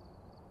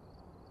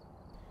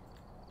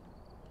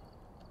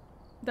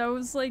 That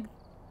was like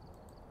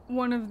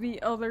one of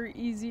the other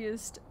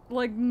easiest,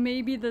 like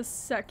maybe the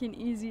second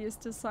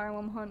easiest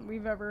asylum hunt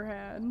we've ever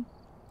had.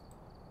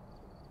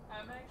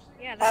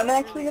 I'm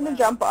actually gonna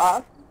jump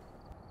off.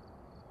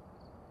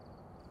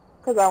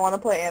 Because I want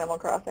to play Animal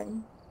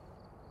Crossing.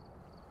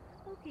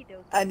 Okie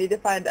dokie. I need to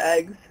find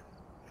eggs.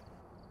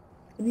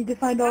 I need to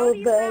find How all do of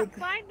you the not eggs.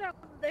 find them?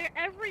 They're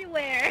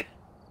everywhere.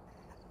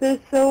 They're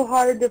so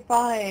hard to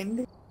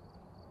find.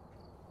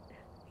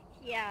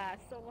 Yeah,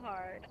 so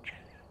hard.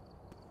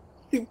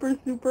 Super,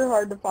 super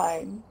hard to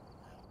find.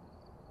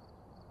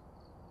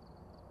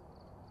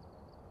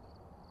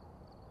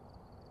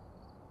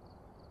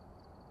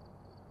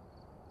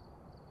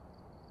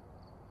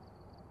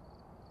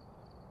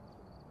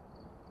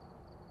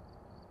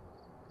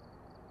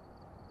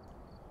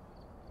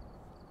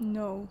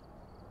 No.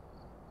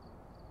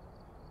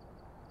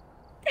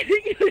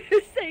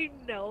 You say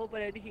no,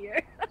 but in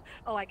here.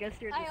 Oh, I guess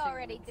you're in the I same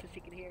already room so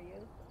she can hear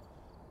you.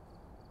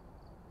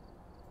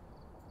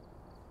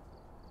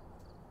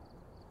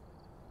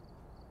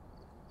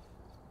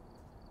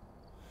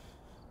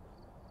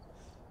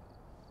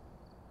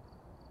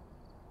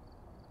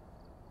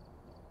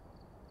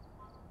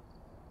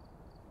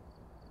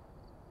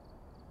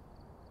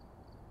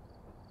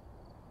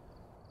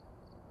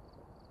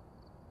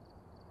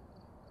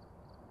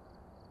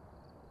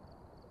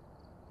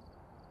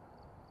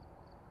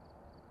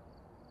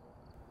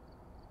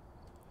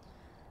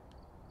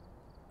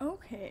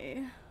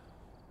 Okay.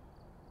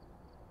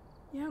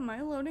 Yeah,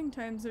 my loading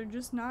times are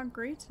just not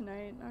great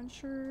tonight. Not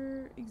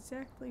sure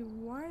exactly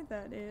why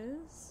that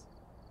is.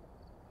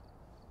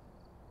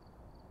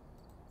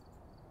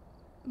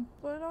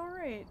 But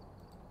alright.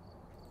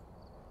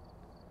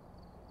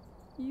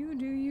 You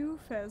do you,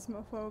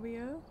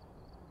 Phasmophobia.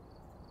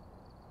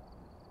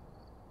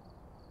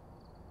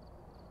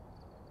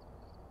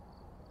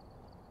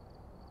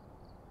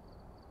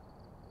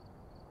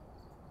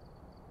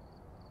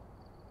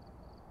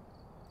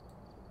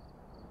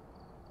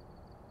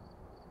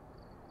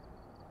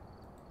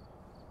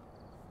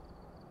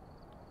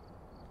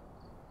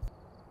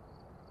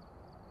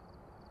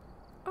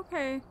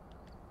 Okay.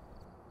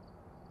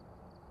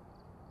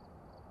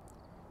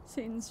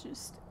 Satan's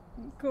just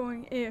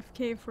going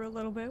AFK for a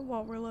little bit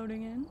while we're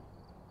loading in.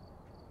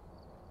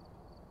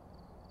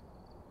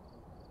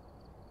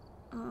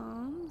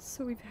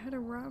 So we've had a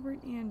Robert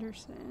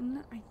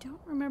Anderson. I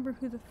don't remember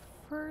who the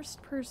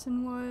first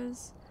person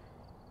was.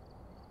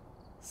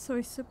 So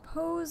I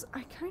suppose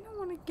I kind of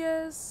want to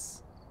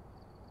guess...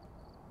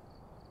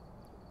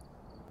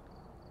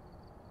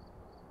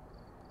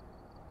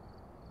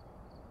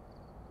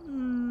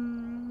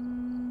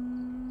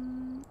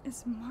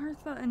 Is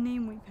Martha a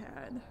name we've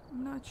had?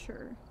 I'm not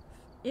sure.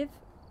 If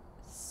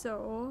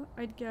so,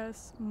 I'd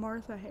guess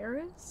Martha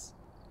Harris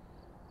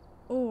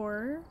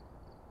or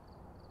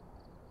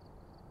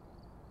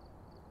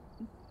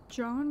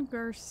John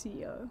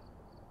Garcia.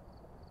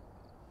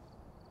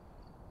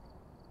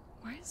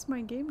 Why is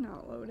my game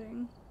not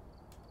loading?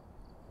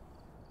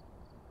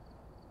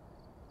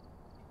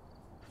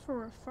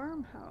 For a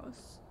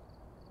farmhouse.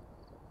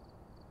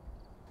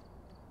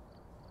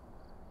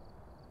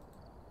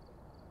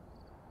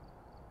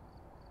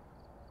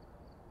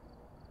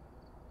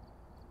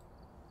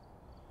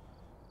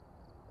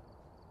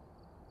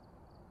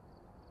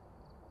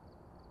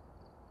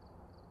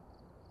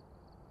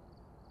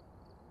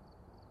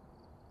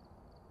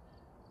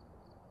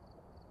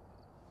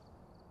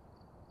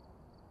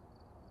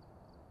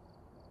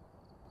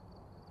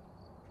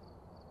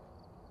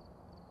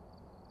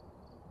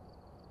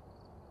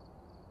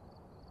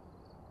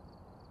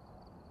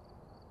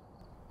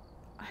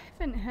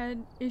 I haven't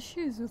had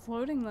issues with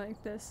loading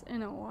like this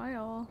in a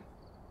while.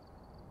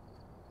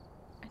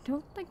 I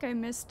don't think I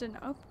missed an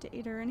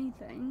update or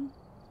anything.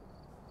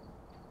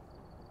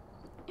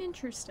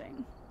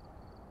 Interesting.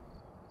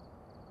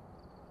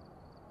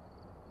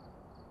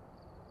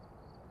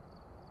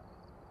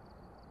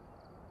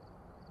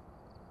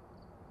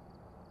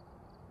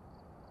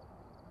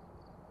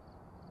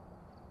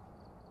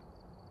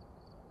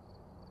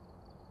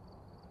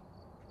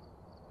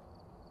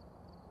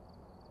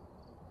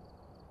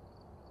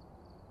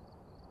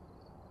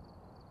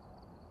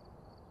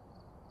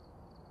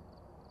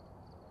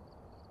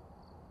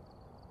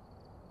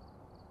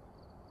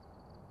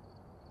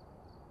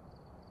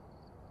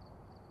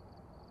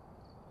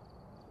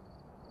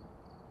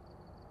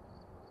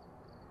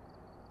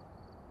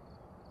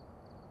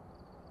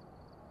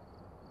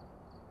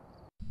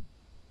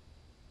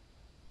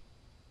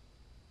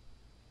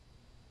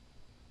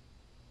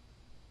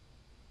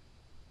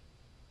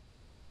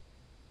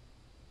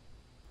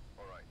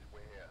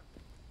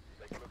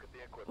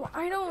 Well,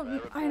 I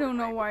don't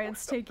know why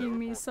it's taking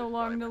me so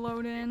long to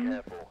load in.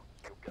 Careful,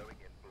 you're going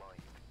in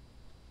blind.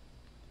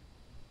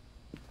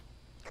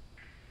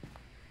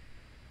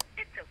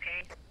 It's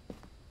okay.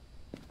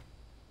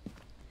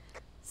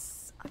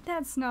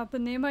 That's not the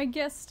name I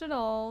guessed at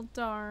all,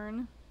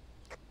 darn.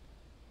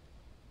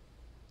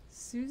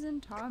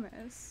 Susan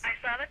Thomas. I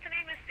saw that the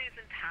name is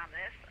Susan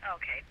Thomas.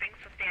 Okay, thanks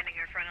for standing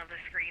in front of the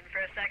screen for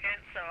a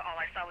second, so all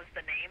I saw was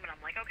the name, and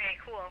I'm like, okay,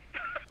 cool.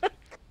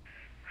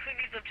 Who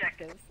needs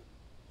objectives?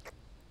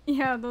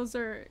 Yeah, those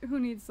are... Who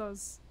needs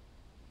those?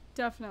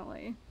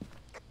 Definitely.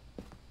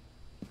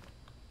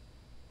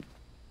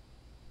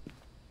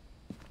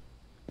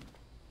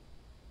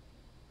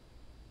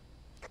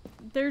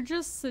 They're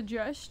just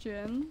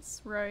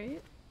suggestions,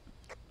 right?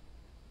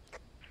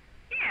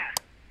 Yeah.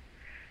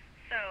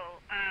 So,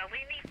 we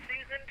need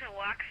Susan to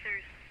walk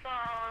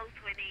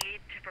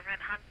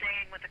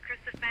hunting with a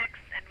crucifix,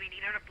 and we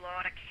need her to blow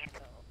out a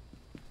candle.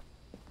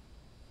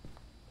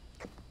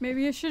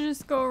 Maybe I should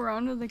just go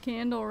around with the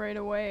candle right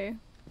away.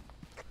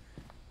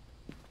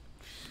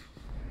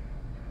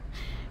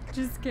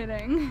 Just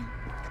kidding.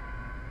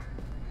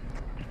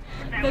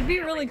 That'd be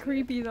really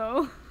creepy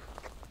though.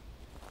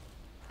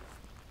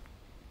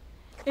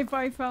 If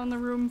I found the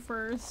room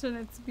first and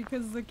it's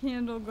because the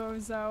candle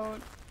goes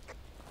out.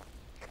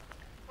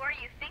 Or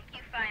you think you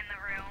find the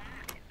room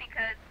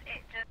because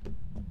it just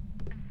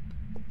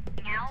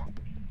out,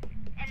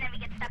 and then we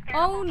get stuck there.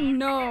 Oh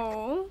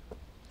no!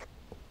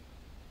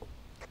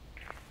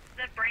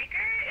 The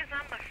breaker is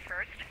on the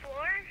first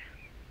floor.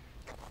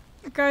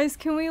 Guys,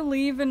 can we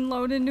leave and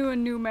load into a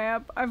new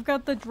map? I've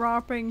got the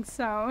dropping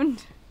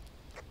sound.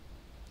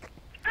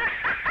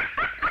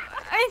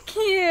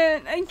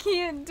 I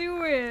can't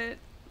do it.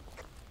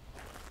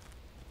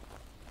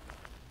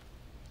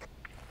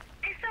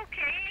 It's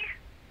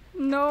okay.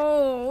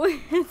 No,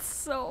 it's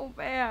so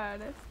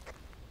bad.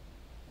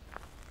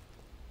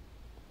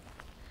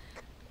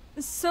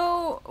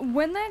 So,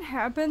 when that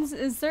happens,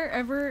 is there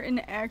ever an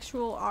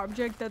actual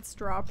object that's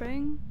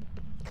dropping?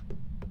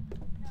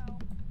 No.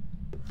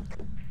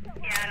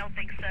 Yeah, I don't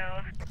think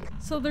so.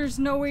 So there's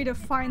no way to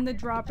find the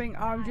dropping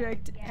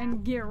object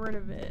and get rid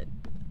of it.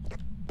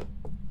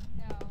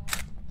 No.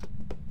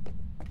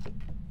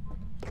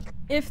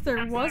 If there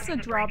That's was not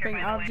a the breaker, dropping by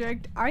the way.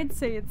 object, I'd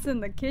say it's in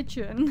the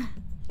kitchen.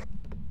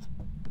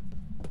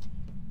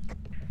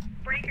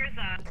 Breaker's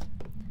on.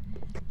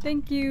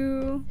 Thank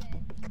you.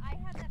 Listen, I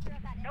had that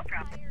throughout that No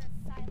problem. entire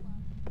asylum.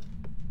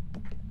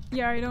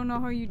 Yeah, I don't know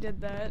how you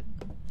did that. It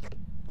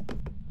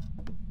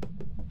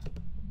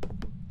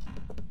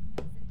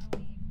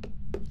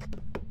was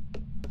annoying.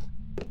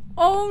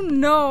 Oh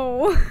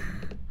no!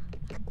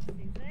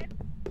 Susan?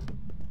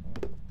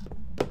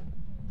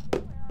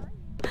 Where are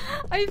you?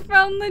 I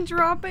found the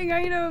dropping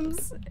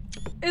items.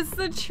 It's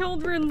the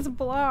children's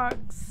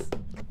blocks.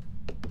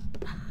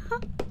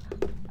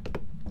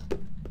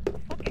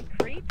 Fucking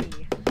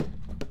creepy.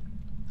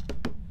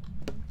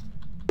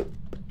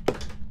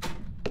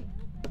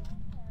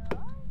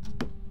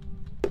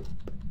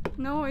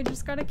 No, I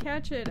just gotta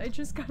catch it. I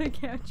just gotta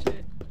catch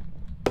it.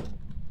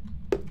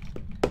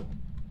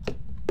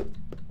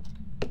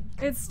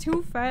 It's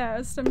too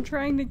fast. I'm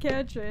trying to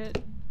catch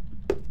it.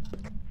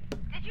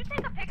 Did you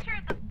take a picture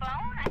of the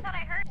phone? I thought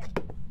I heard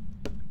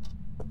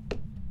it.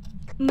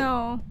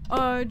 No,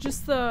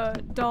 just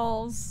the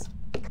dolls.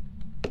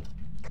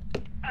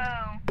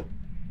 Oh.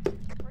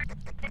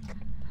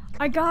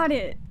 I got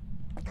it!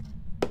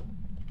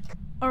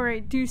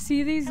 Alright, do you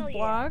see these Hell yeah.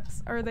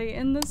 blocks? Are they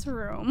in this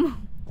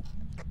room?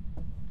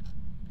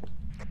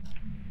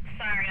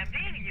 Sorry, I'm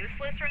being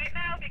useless right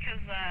now because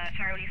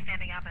Charlie's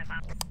standing out my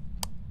mouth.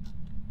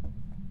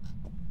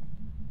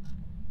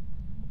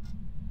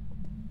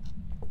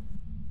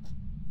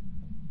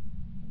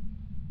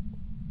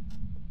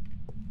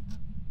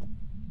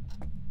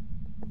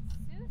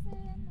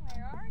 Susan,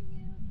 where are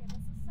you? Give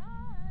us a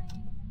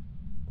sign.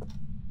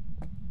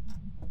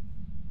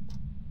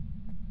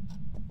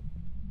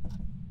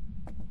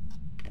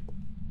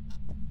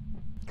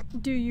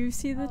 Do you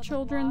see the Oh, the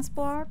children's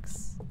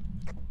blocks? blocks?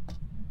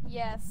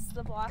 Yes,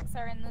 the blocks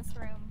are in this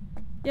room.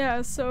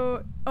 Yeah,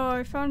 so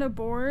I found a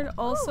board.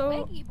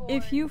 Also, Wiggy board.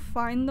 if you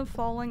find the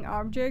falling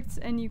objects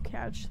and you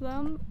catch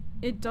them,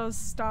 it does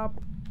stop.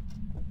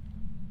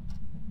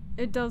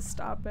 It does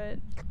stop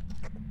it.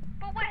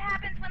 But what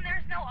happens when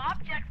there's no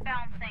objects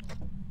bouncing?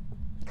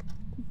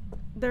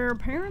 There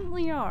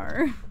apparently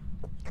are.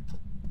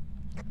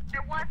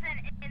 There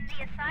wasn't in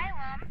the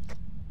asylum.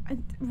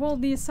 Well,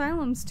 the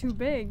asylum's too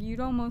big. You'd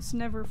almost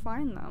never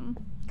find them.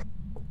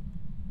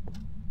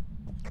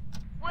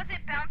 Was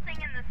it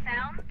bouncing in the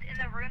sound in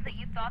the room that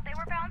you thought they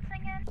were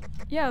bouncing in?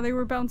 Yeah, they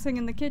were bouncing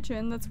in the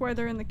kitchen. That's why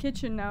they're in the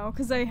kitchen now,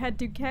 because I had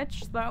to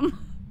catch them.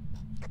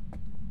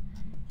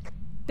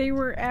 They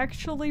were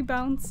actually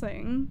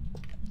bouncing.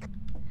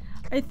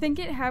 I think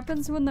it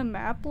happens when the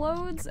map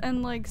loads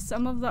and like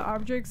some of the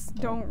objects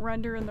don't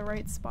render in the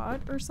right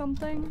spot or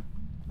something.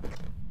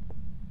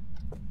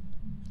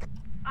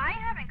 I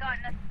haven't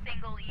gotten a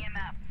single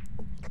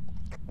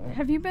EMF.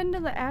 Have you been to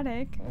the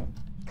attic?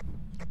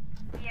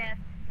 Yes.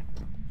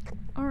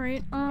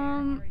 Alright,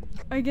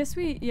 I guess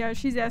yeah,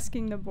 she's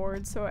asking the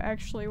board, so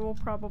actually we'll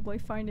probably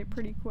find it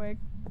pretty quick.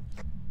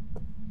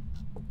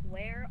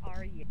 Where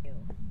are you?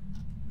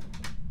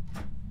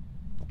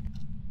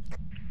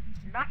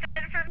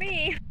 Nothing for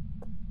me.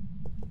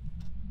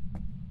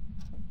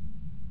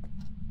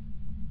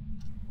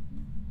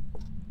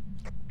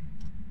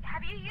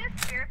 Have you used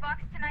Spirit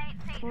Box tonight,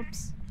 Satan?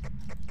 Whoops.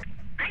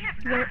 I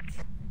have Where-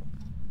 not.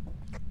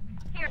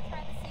 Here, try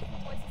to see if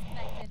the voice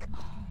is connected.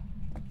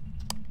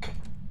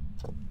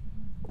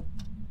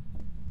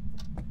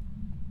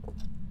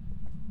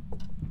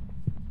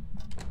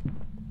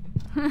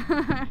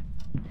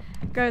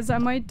 Guys, I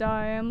might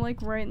die. I'm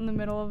like right in the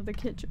middle of the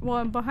kitchen. Well,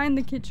 I'm behind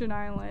the kitchen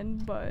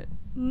island, but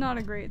not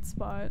a great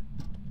spot.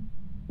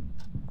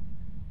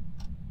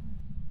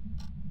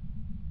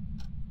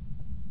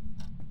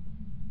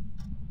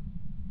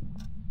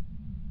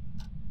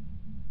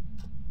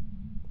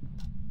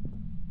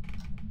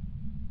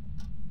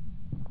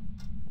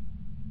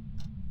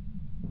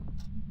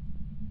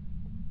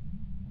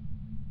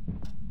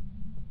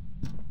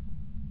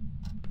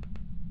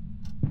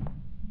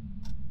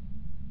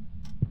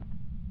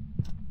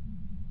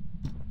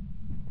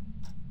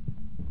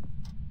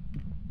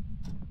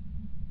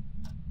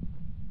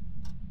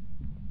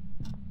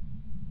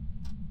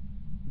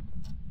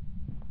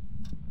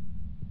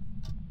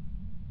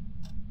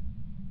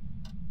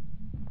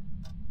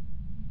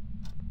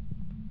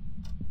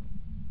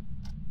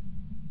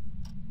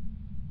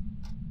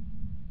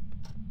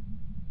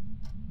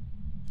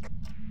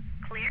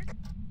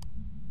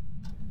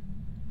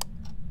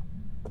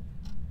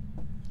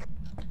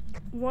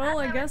 Well,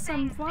 I As was guess I'm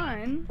saying,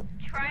 fine.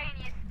 try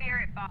and use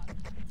spirit box.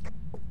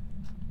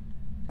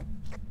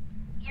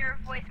 Your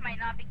voice might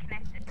not be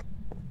connected.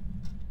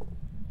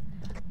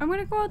 I'm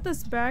gonna go out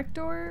this back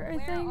door, I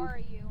Where think. are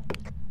you?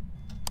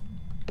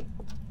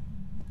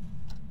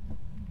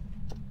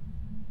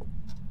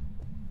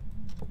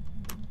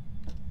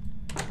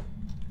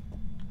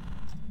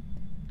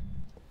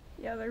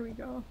 Yeah, there we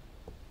go.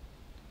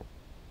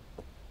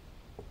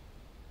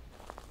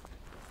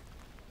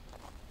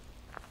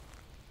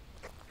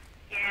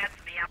 Yeah,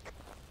 it's me.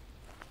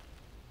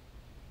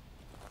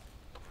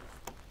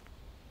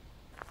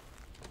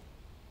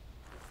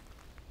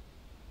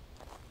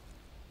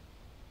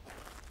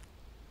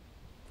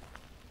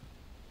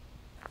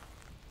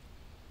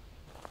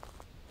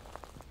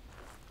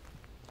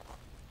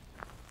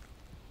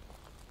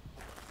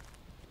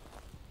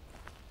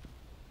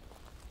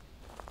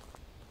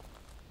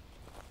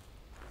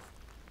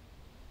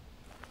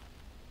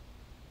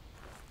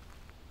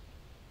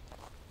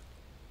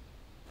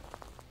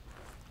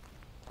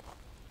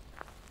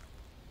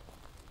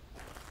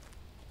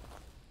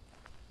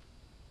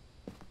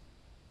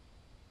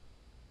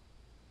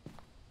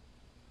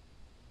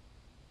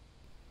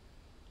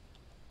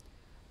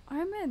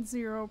 I'm at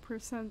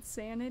 0%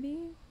 sanity.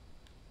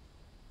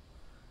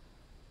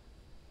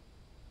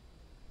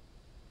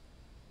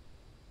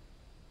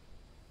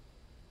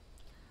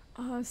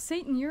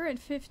 Satan, you're at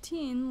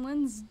 15.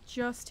 Lynn's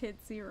just hit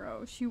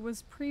 0. She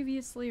was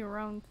previously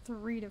around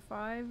 3 to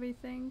 5, I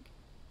think.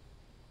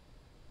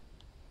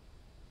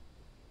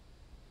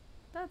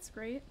 That's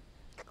great.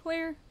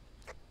 Claire.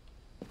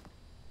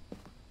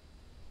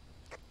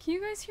 Can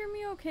you guys hear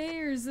me okay,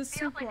 or is this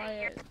too Feels like a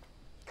year. quiet?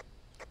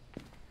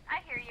 I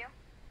hear you.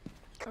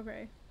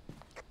 Okay.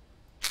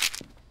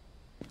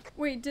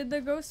 Wait, did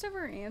the ghost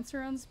ever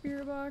answer on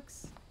Spirit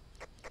Box?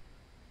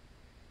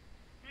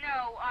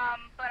 No,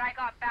 but I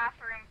got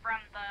bathroom from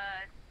the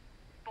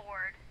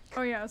board.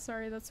 Oh yeah,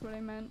 sorry, that's what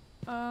I meant.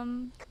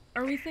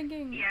 Are we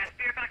thinking... Yeah,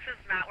 Spirit Box is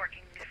not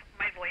working.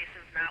 My voice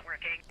is not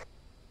working.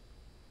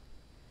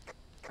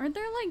 Aren't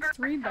there like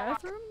 3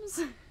 bathrooms?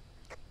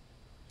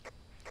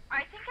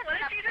 I think it's What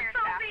an did you just upstairs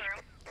tell me?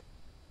 bathroom.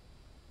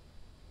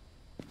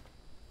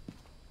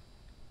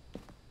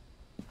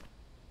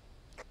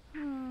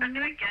 I'm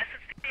gonna guess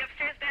it's the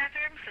upstairs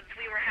bathroom since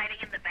we were hiding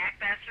in the back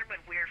bathroom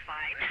and we're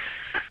fine.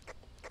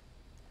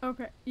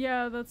 Okay,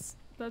 yeah,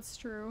 that's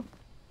true.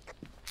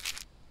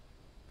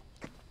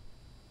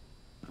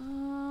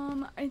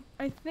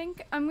 I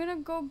think I'm gonna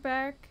go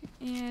back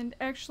and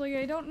actually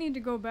I don't need to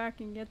go back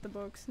and get the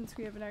book since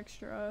we have an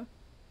extra.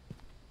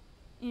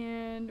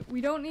 And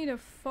we don't need a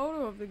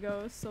photo of the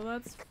ghost, so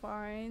that's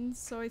fine.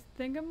 So I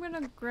think I'm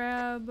gonna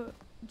grab... Do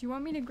you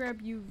want me to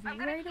grab UV I'm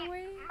gonna right keep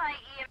away? my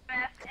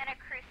EMF and a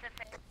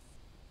crucifix.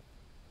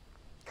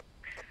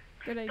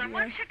 Good idea.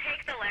 Someone should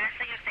take the last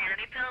thing of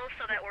sanity pills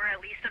so that we're at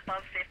least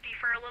above 50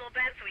 for a little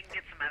bit so we can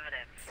get some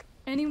evidence.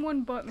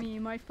 Anyone but me.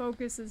 My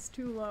focus is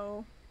too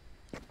low.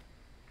 Did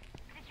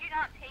you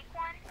not take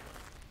one?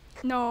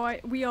 No,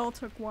 we all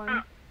took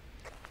one.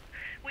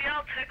 We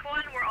all took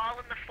one, we're all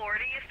in the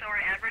 40s, so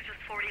our average is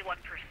 41%.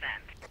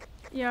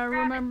 Yeah, Grab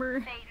it, remember.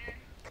 Satan.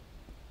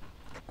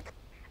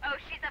 Oh,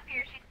 she's up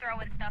here. She's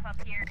throwing stuff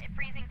up here.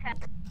 Freezing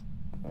temp.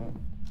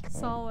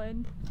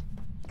 Solid.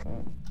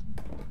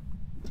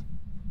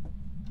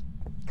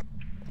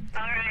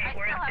 Alright,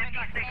 we're still haven't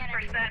at got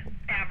 56%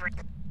 average.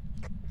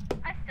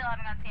 I still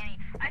haven't got sanity.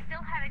 I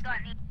still haven't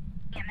gotten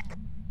EMF.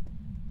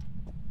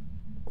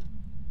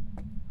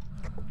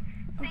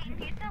 Satan,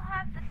 do you still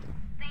have the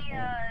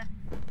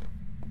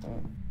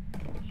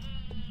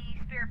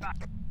spirit box?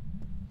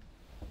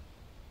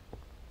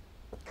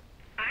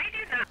 I do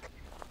not.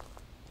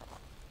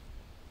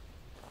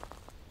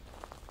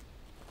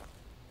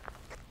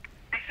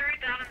 I threw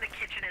it down in the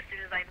kitchen as soon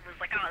as I was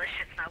like, oh, this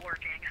shit's not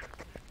working.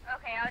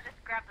 Okay, I'll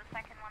just grab the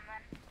second one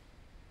then.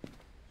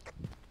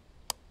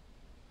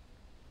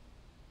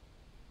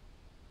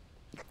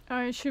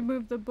 I should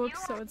move the book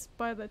so it's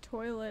by the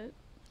toilet.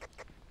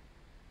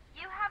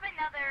 You have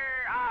another,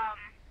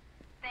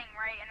 thing,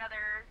 right?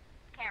 Another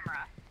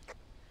camera.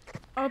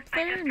 Up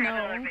I there? just grabbed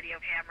another No. video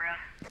camera.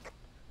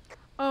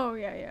 Oh,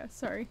 yeah,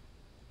 sorry.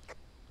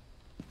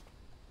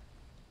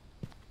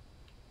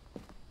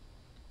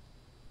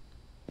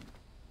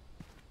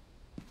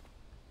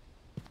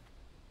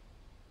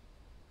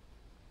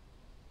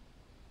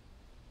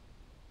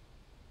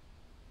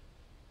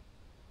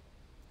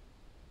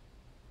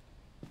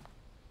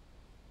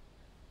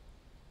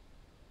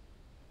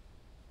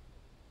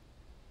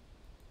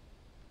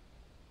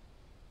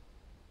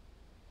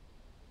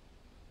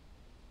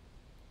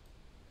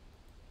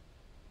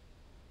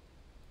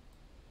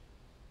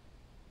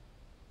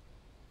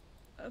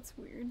 That's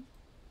weird.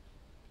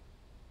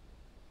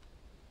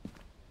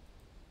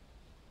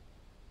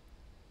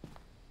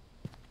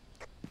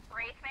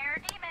 Wraith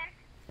Mare Demon.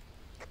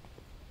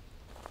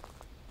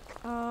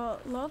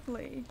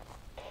 Lovely.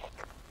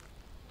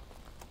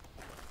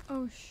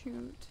 Oh,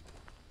 shoot.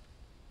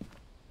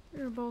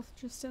 They were both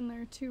just in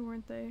there too,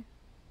 weren't they?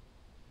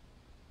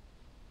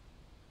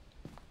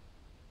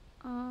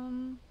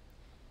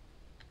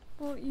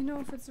 Well, you know,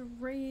 if it's a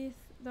wraith,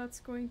 that's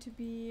going to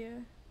be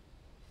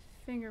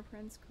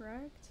fingerprints,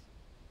 correct?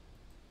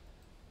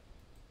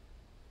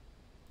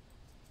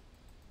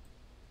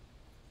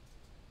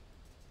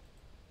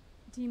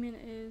 Demon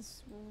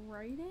is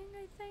writing,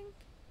 I think?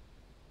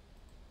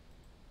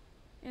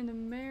 And the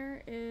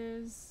mare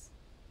is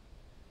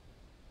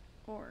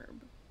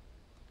orb.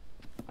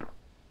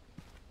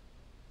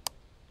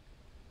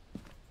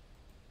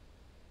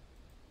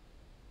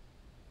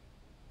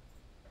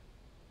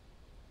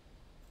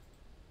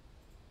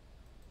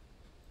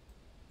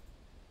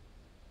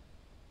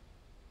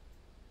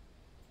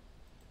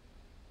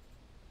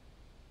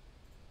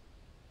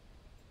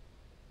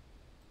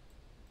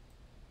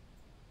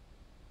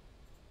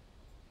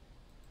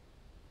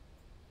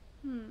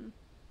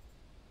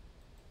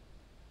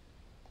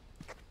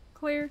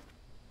 Clear.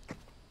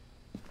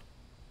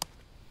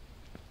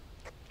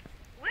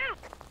 Woo!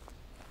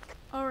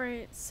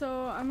 Alright,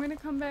 so I'm gonna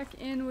come back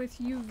in with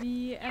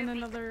UV and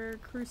another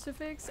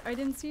crucifix. I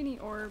didn't see any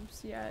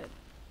orbs yet.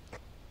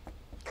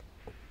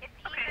 It's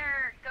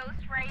either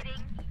ghost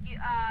writing,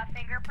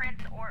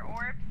 fingerprints, or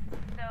orbs.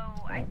 So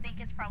I think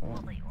it's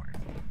probably orbs.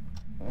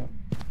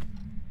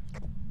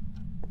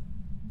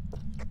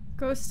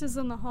 Ghost is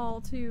in the hall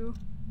too.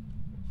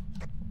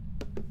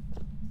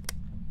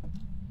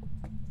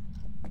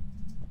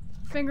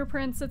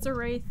 Fingerprints, it's a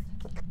wraith.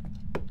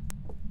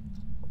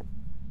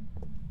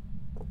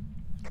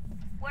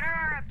 What are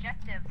our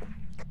objectives?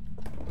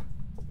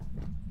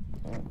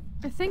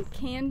 I think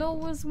candle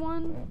was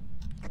one.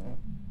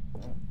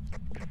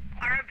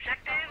 Our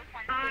objectives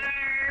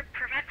are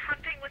prevent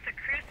hunting with a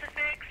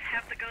crucifix,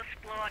 have the ghost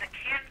blow out a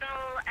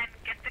candle, and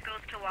get the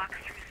ghost to walk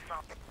through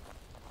salt.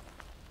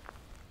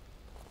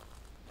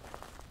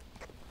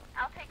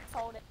 I'll take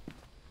soda.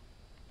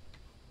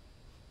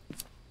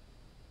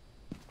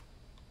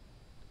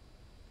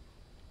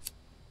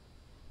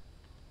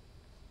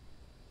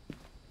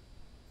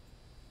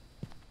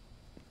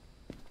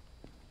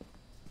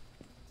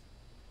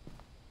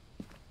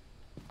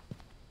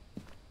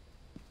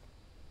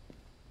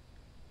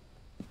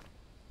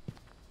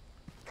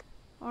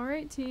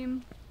 Alright,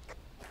 team.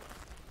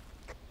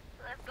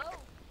 Let's go.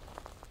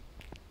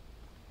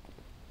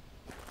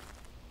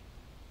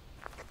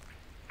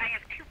 I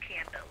have 2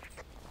 candles.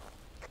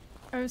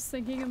 I was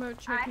thinking about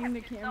checking have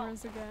the two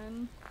cameras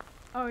again.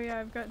 Oh yeah,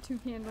 I've got 2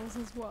 candles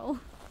as well.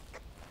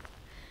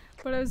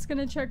 But I was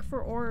gonna check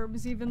for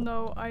orbs even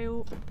though I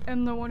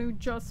am the one who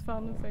just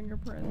found the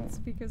fingerprints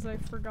because I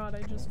forgot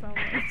I just found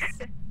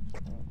this.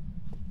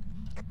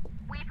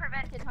 We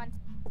prevented hunting.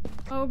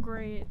 Oh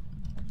great.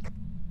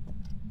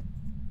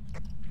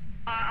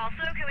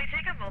 Also, can we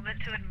take a moment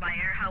to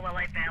admire how well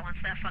I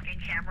balanced that fucking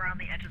camera on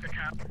the edge of the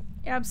tub?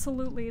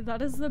 Absolutely,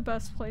 that is the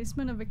best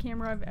placement of a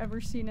camera I've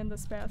ever seen in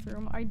this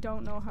bathroom. I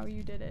don't know how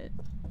you did it.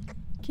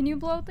 Can you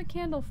blow out the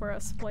candle for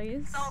us,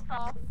 please? Salt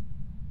off.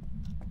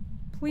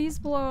 Please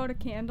blow out a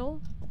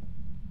candle.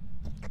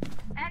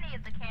 Any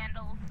of the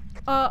candles.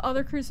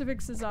 Other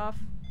crucifix is off.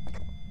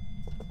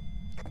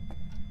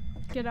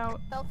 Get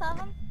out. Both of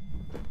them?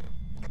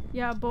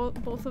 Yeah,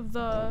 both of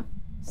the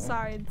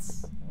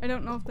sides. I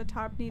don't know if the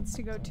top needs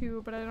to go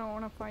too, but I don't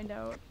want to find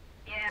out.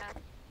 Yeah.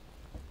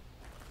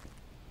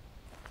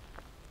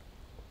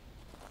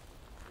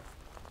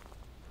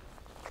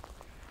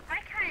 My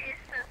cat is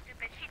so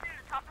stupid. She's in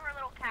the top of her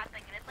little cat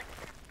thing, and it's like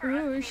super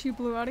Ooh, she unstable.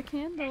 blew out a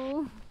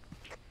candle.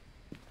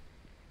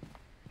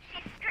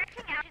 She's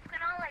stretching out. She's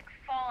gonna like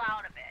fall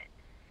out of it.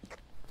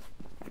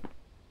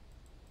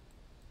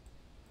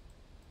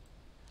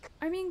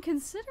 I mean,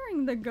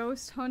 considering the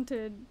ghost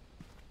hunted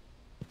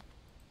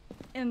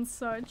and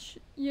such,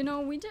 you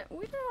know, we did all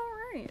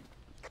right.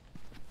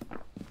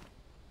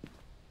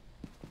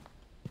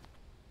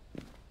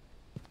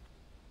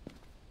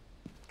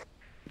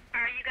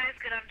 Are you guys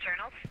good on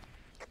journals?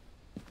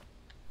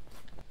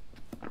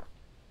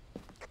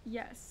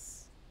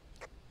 Yes.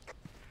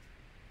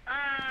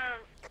 Uh,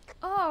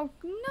 Oh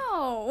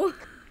no.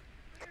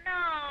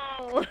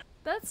 no.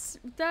 That's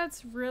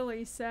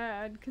really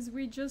sad because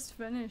we just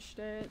finished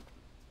it.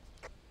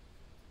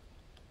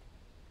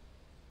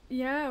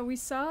 Yeah, we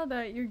saw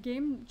that your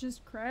game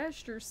just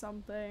crashed or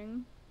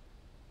something.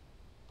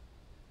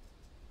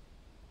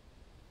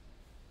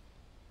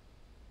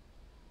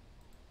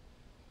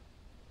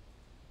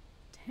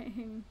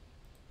 Dang.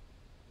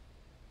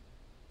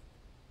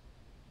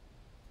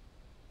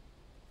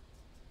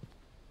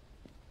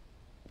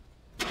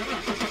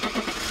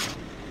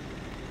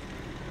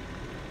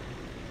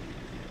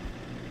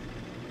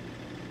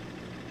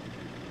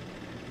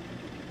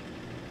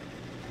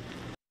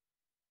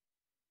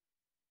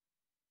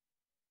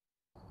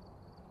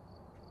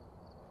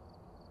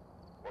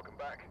 Welcome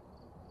back.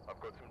 I've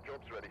got some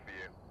jobs ready for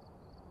you.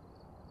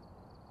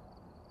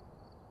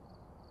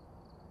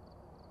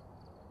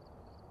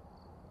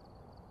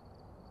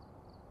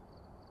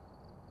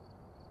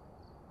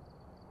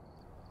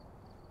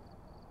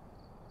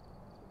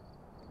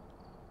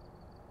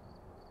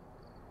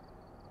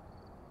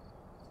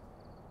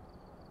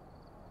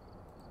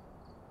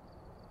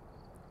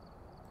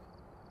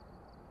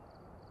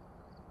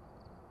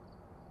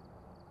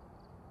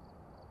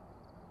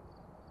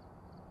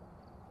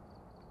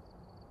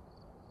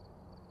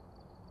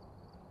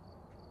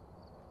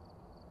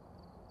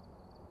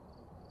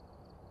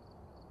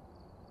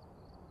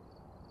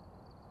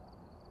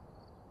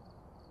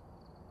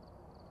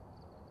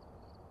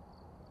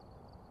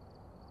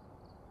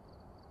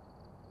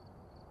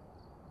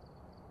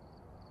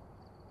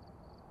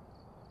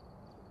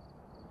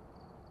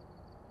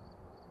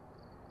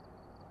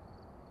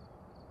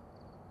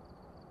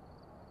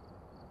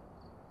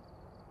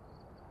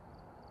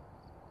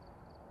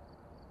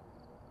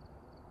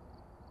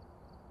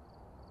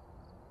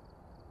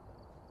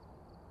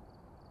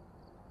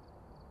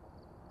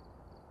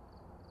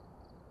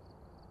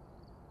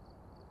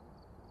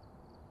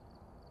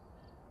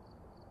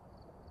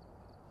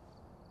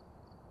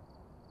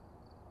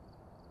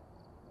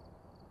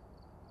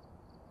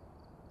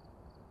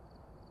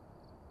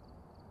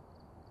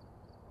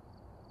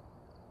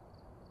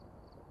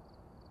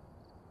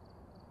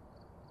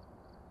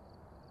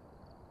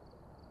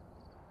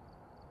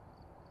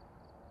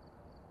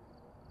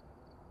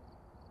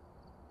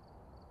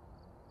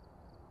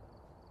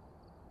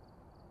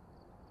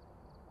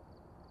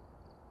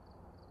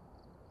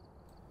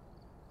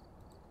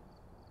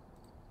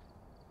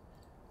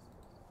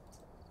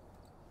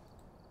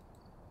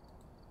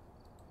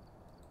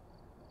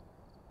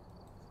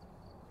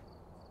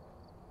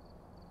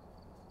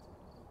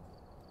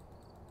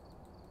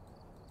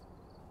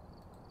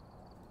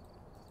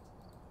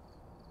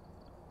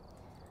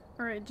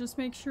 Alright, just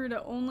make sure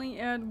to only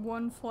add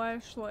one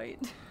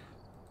flashlight.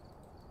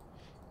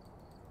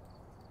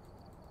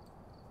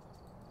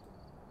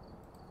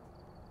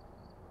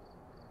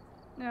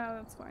 Yeah,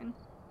 that's fine.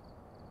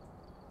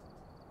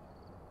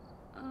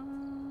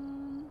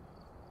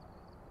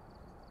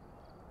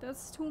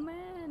 That's too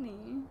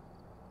many.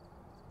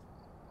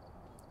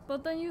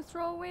 But then you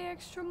throw away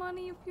extra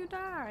money if you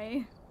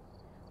die.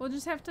 We'll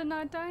just have to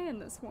not die in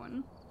this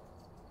one.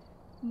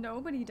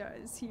 Nobody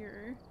dies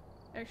here.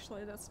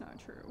 Actually, that's not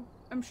true.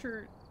 I'm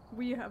sure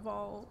we have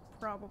all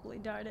probably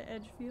died at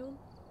Edgefield.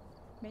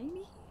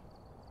 Maybe?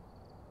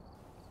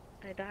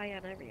 I die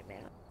on every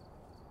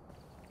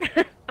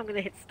map. I'm gonna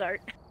hit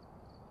start.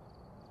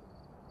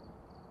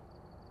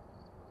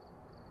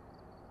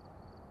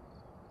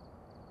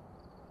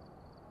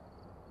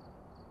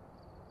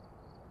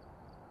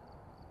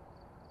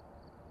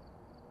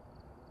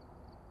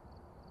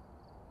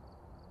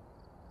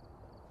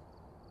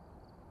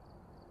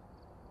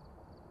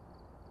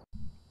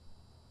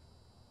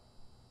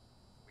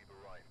 We've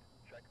arrived.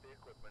 Check the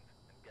equipment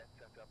and get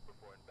set up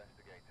before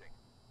investigating.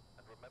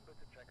 And remember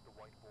to check the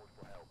whiteboard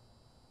for help.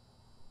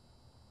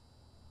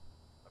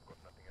 I've got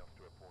nothing else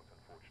to report,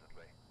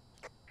 unfortunately.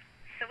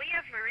 So we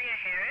have Maria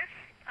Harris.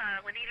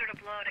 We need her to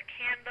blow out a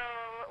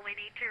candle. We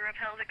need to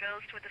repel the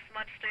ghost with a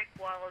smudge stick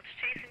while it's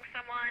chasing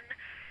someone.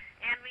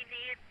 And we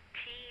need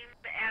team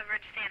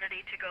average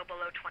sanity to go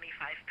below 25%.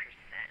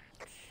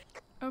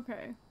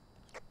 Okay.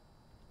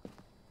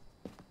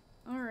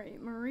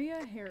 Alright,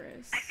 Maria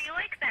Harris. I feel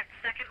like that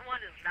second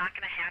one is not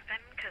going to happen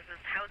because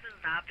this house is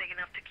not big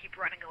enough to keep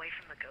running away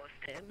from the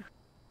ghost in.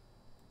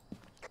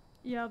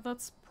 Yeah,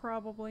 that's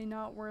probably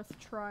not worth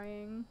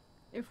trying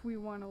if we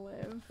want to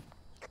live.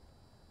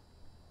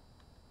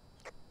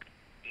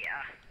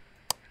 Yeah.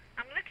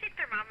 I'm going to take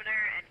thermometer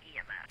and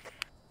EMS.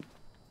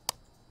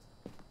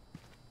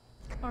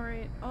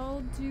 Alright,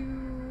 I'll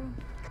do...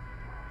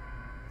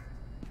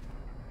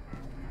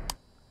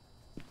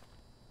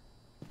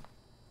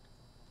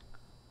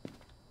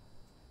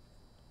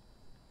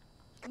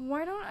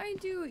 Why don't I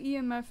do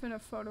EMF in a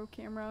photo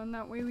camera, and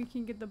that way we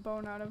can get the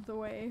bone out of the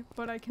way,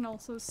 but I can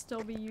also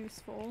still be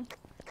useful.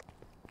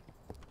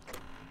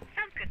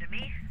 Sounds good to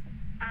me.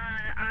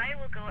 I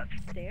will go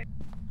upstairs.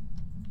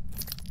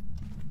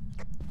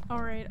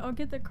 Alright, I'll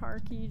get the car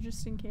key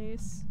just in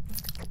case.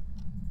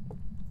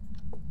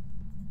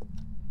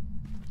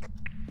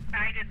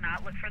 I did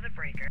not look for the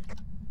breaker.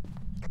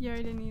 Yeah, I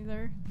didn't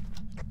either.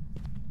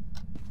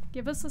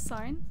 Give us a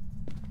sign.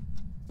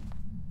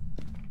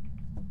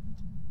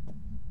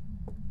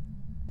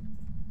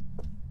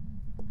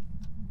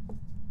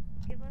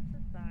 Give us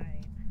a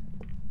sign.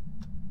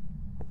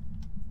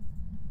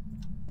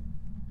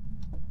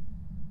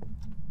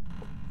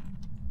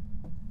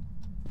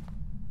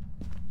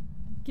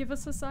 Give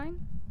us a sign.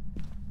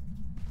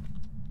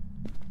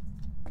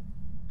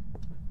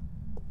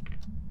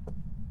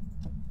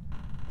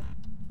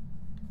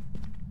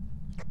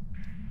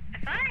 I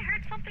thought I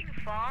heard something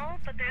fall,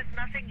 but there's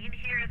nothing in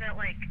here that,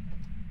 like,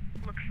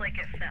 looks like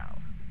it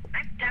fell.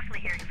 I'm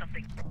definitely hearing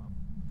something fall.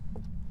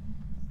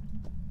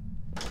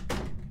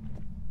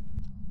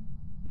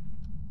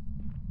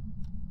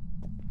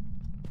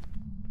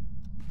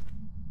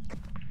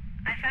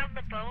 I found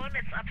the bone.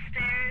 It's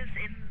upstairs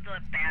in the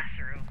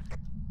bathroom.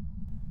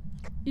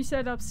 You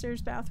said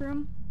upstairs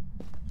bathroom?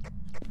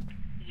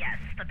 Yes,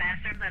 the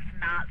bathroom that's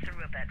not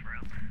through a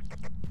bedroom.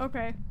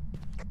 Okay.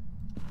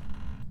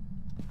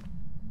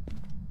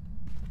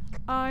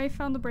 I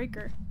found the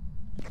breaker.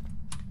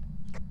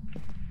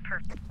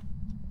 Perfect.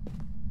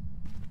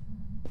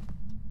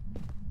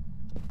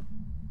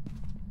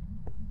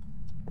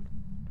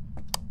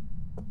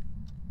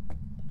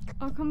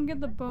 I'll come get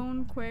the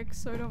bone quick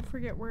so I don't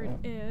forget where it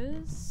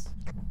is.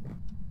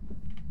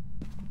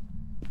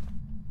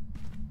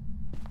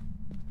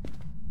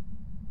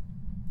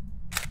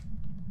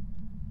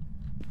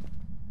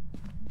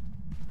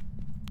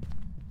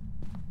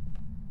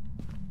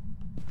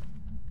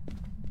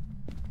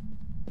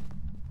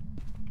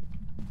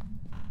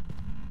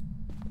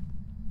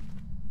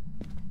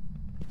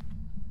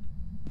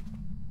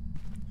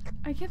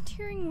 I kept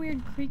hearing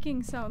weird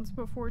creaking sounds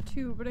before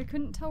too, but I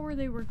couldn't tell where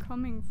they were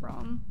coming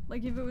from.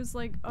 Like if it was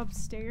like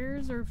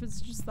upstairs or if it's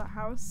just the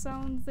house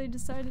sounds they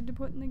decided to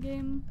put in the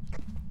game.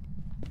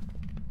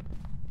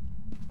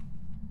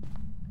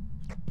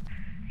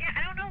 Yeah,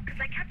 I don't know, because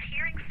I kept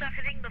hearing stuff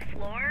hitting the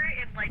floor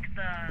in like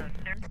the...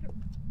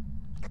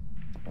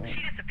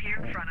 She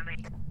disappeared in front of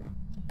me.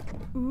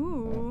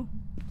 Ooh.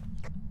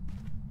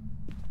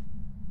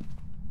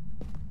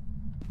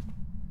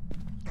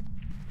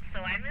 So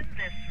I'm in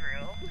this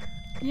room.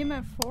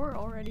 EMF 4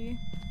 already.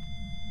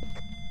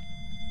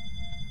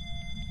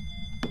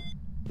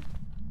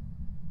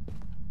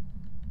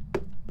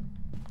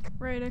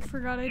 Right, I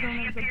forgot I don't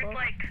have the book.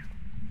 Like,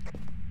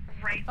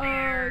 right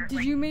there, did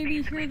like, you maybe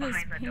basically hear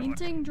this behind the door.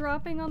 painting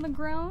dropping on the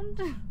ground?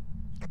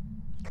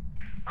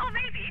 Oh,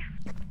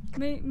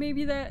 maybe.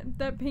 Maybe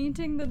that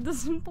painting that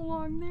doesn't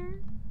belong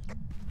there?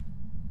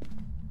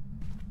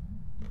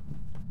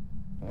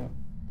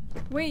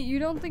 Wait, you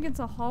don't think it's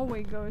a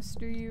hallway ghost,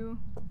 do you?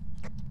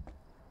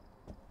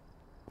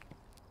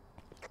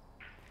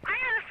 I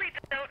honestly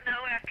don't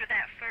know after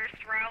that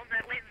first round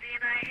that Lindsay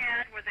and I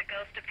had, where the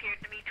ghost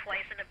appeared to me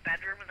twice in a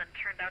bedroom and then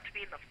turned out to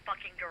be in the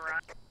fucking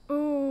garage.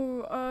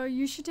 Oh,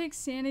 you should take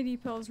sanity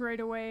pills right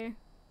away.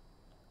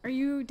 Are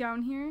you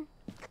down here?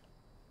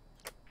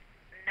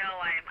 No,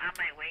 I'm on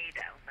my way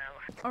down,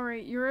 though.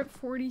 Alright, you're at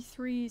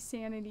 43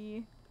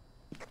 sanity.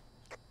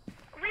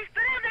 We've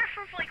been in there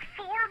for like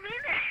 4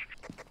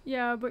 minutes!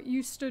 Yeah, but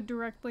you stood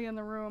directly in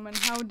the room, and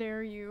how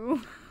dare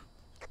you?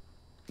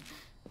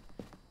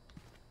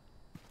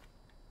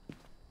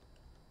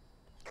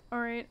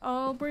 Alright,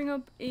 I'll bring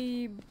up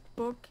a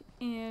book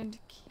and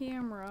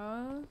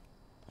camera.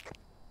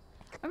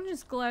 I'm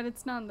just glad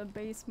it's not in the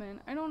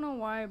basement. I don't know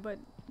why, but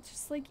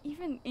just like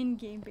even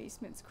in-game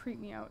basements creep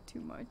me out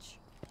too much.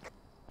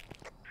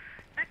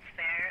 That's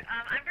fair.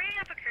 I'm bringing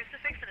up a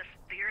crucifix and a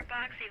spirit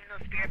box, even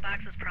though spirit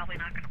box is probably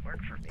not going to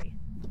work for me.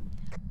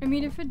 I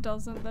mean, if it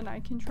doesn't, then I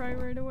can try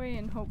right away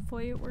and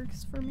hopefully it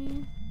works for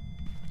me.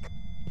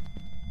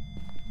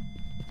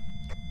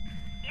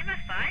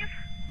 EMF 5?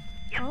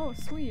 Yep. Oh,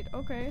 sweet.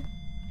 Okay.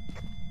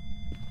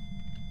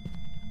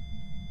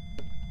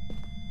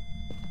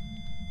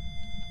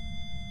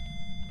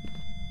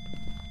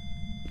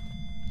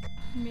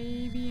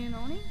 Maybe an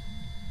Oni?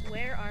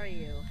 Where are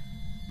you?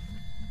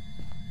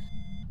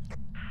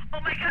 Oh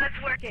my god,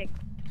 it's working!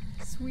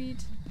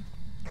 Sweet.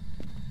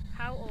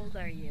 How old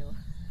are you?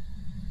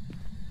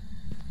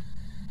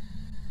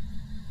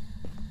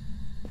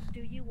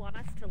 Do you want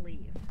us to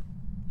leave?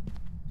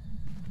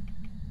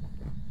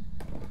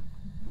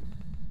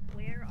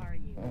 Where are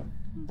you?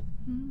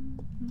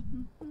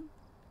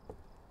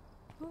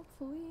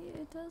 Hopefully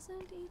it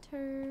doesn't eat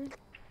her.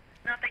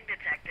 Nothing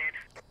detected.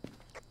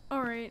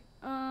 Alright,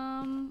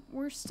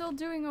 we're still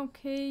doing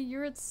okay.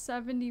 You're at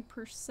 70%.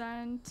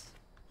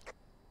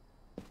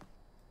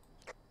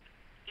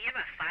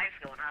 EMF 5's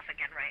going off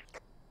again, right?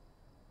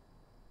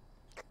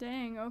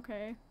 Dang,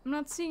 okay. I'm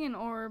not seeing an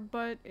orb,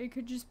 but it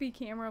could just be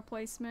camera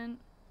placement.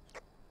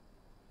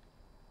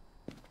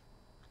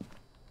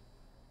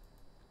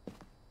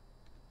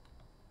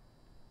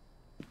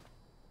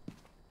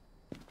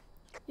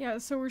 Yeah,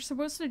 so we're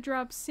supposed to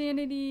drop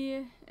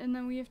sanity, and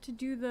then we have to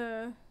do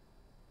the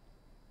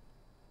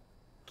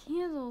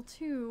candle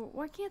too.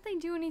 Why can't they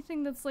do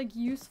anything that's like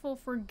useful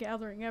for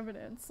gathering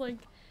evidence? Like,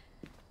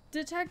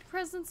 detect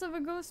presence of a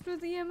ghost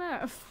with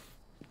EMF.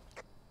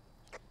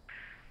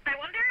 I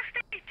wonder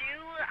if they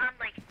do on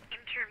like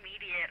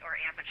intermediate or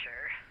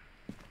amateur.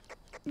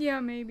 Yeah,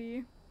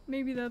 maybe.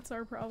 Maybe that's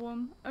our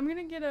problem. I'm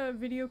gonna get a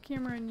video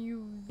camera and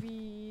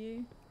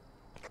UV.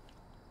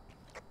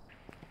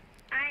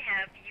 I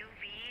have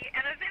UV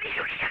and a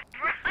video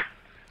camera.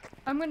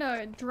 I'm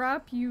gonna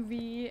drop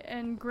UV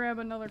and grab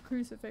another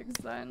crucifix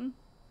then.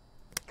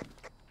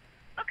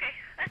 Okay,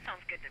 that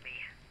sounds good to me.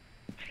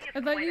 She is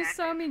I thought quite you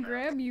saw active, me though.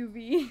 grab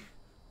UV.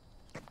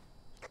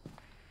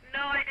 No,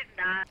 I did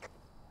not.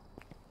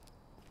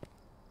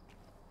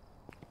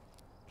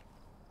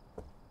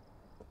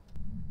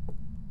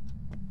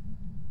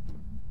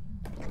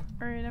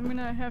 Alright, I'm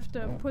gonna have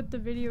to put the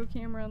video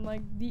camera in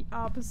like the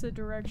opposite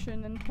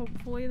direction and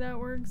hopefully that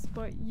works,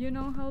 but you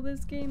know how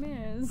this game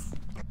is.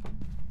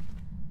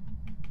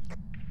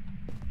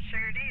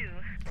 Sure do.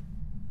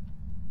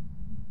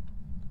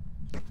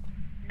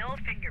 No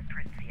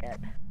fingerprints yet.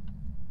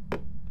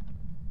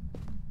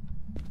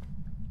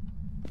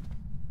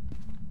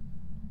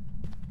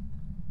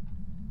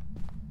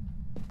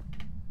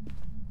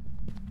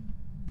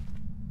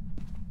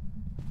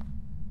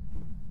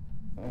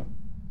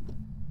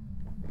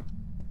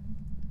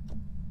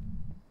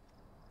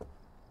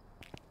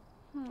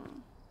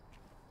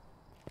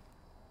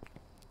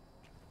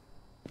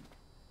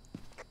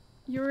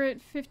 You're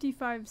at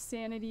 55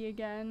 sanity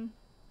again.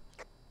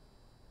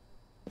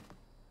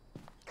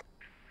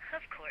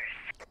 Of course.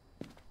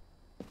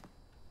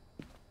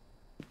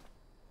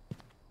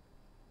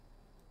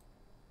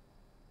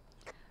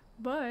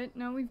 But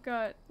now we've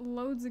got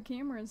loads of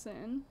cameras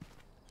in.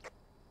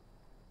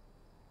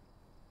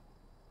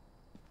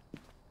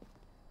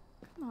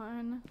 Come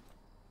on.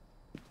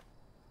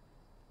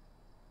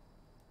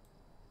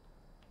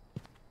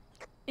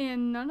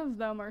 And none of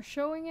them are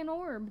showing an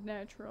orb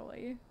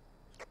naturally.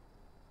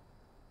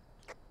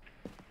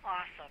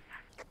 Awesome.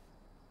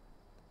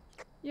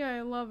 Yeah,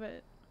 I love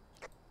it.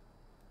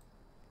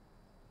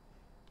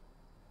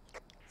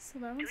 So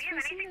that Do was we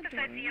have facing anything the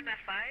besides door.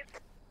 EMF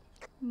 5?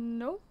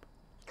 Nope.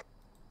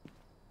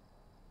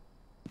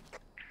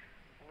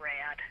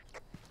 Rad.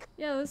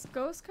 Yeah, this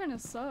ghost kind of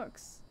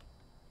sucks.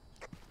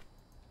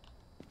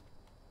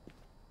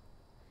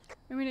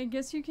 I mean, I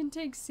guess you can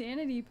take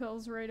sanity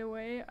pills right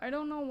away. I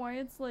don't know why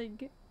it's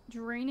like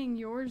draining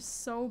yours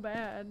so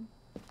bad.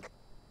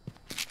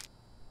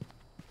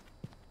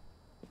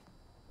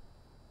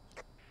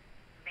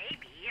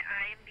 Maybe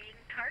I'm being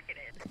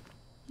targeted.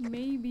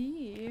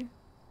 Maybe.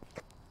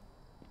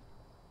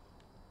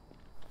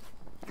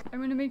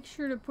 I'm gonna make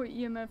sure to put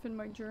EMF in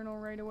my journal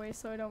right away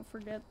so I don't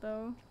forget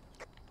though.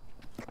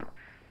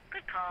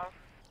 Good call.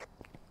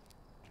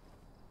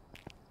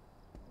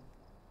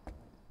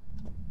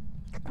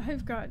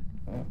 I've got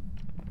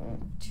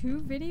 2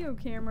 video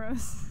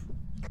cameras.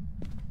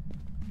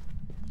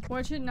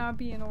 Watch it not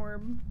be an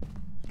orb.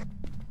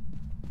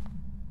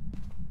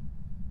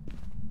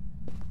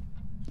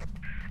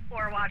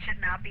 Or watch it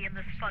not be in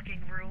this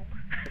fucking room.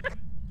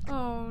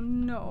 Oh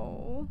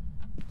no.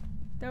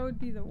 That would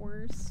be the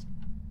worst.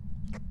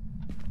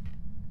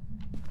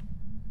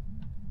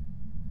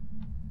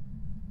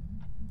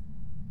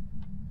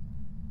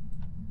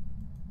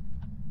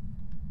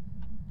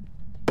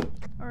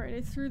 Alright,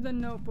 I threw the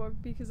notebook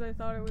because I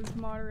thought it was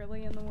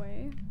moderately in the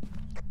way.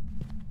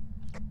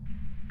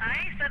 I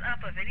set up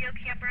a video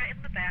camera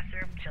in the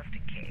bathroom just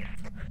in case.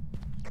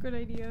 Good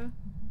idea.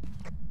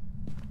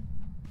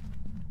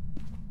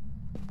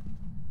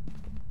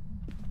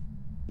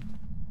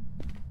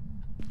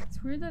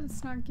 It's weird that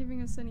it's not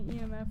giving us any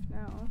EMF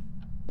now.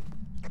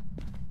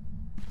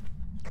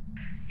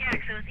 Yeah,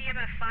 because it was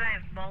EMF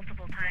 5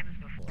 multiple times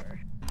before.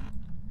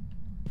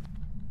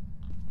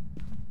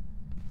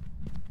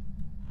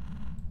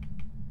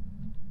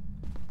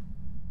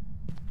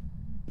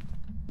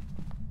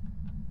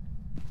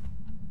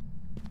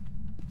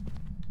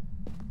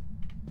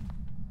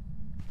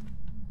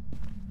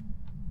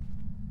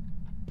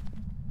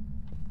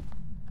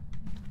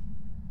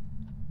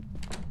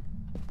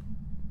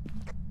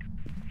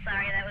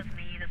 Sorry, that was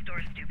me. This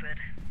door's stupid.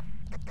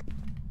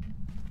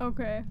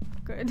 Okay,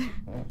 good.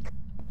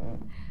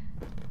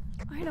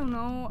 I don't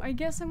know. I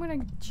guess I'm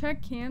gonna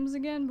check cams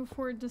again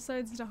before it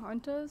decides to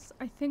hunt us.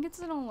 I think it's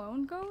an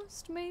alone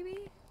ghost,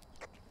 maybe?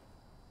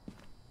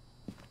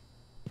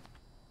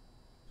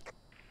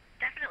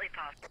 Definitely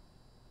possible.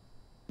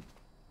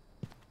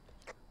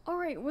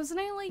 Alright, wasn't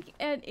I like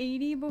at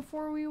 80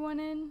 before we went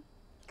in?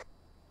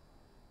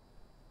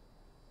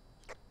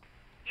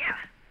 Yeah.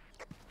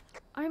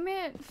 I'm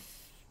at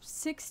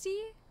 60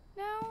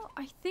 now?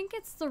 I think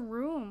it's the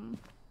room.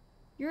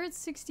 You're at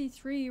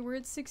 63, we're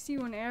at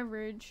 61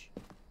 average.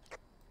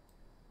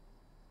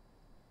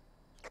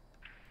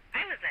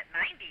 I was at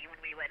 90 when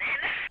we went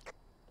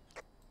in.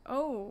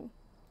 Oh.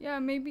 Yeah,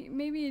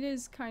 maybe it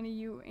is kind of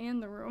you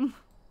and the room.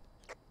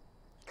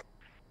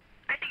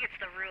 I think it's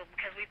the room,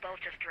 because we both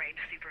just drained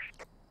super...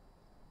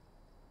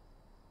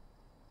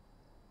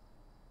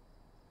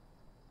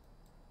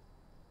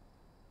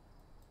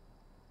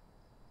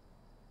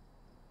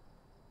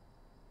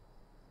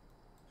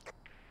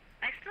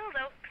 I still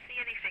don't see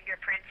any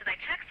fingerprints, and I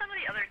checked some of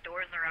the other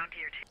doors around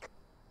here too.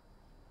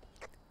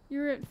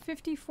 You're at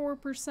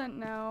 54%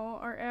 now.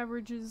 Our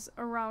average is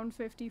around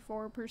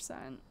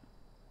 54%.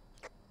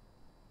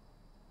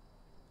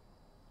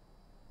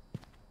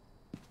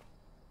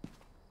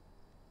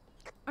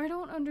 I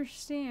don't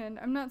understand.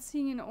 I'm not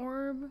seeing an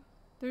orb.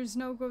 There's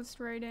no ghost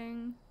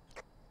writing.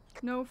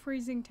 No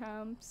freezing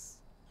temps.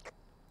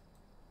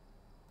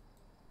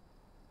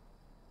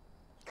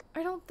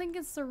 I don't think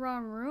it's the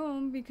wrong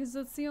room because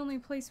that's the only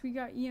place we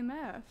got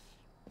EMF.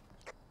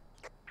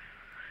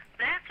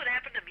 That's what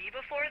happened to me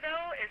before,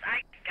 though, is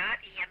I got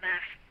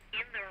EMF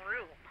in the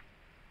room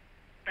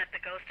that the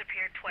ghost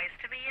appeared twice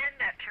to me in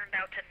that turned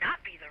out to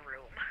not be the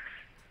room.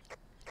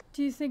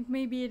 Do you think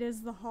maybe it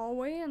is the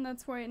hallway and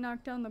that's why it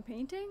knocked down the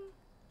painting?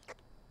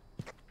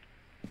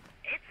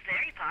 It's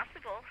very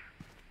possible.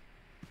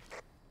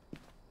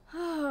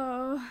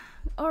 Oh,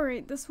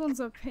 alright, this one's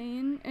a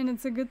pain, and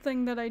it's a good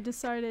thing that I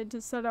decided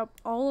to set up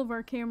all of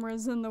our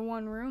cameras in the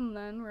one room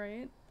then,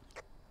 right?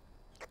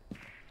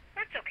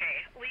 That's okay.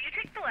 Will you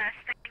take the last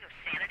thing of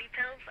sanity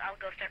pills? I'll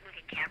go start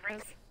moving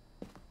cameras.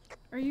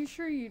 Are you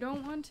sure you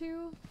don't want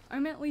to?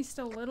 I'm at least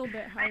a little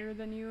bit higher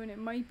than you, and it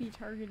might be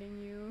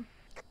targeting you.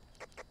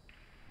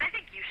 I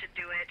think you should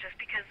do it, just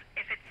because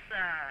if it's,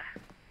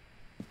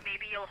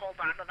 maybe you'll hold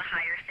on to the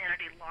higher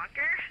sanity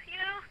longer, you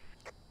know?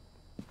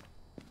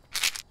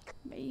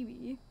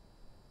 Maybe.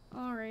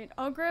 Alright,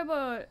 I'll grab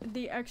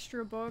the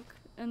extra book,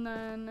 and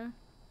then...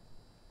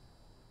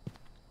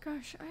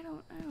 Gosh, I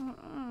don't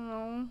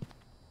know.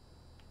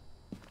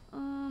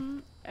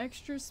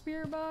 Extra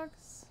spirit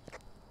box?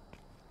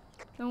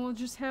 Then we'll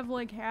just have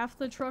like half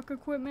the truck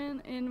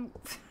equipment in...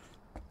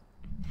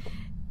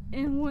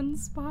 in one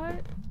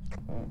spot?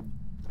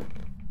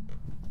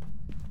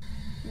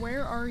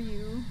 Where are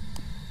you?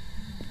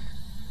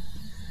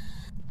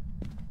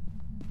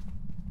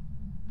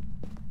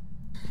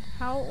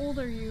 How old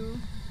are you?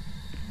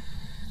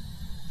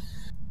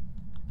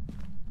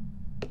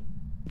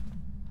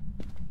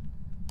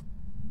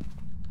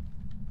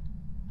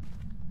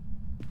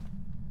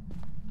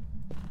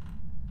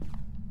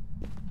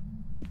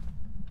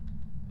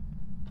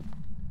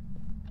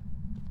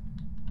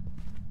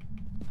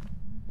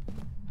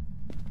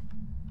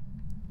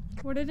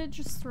 What did it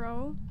just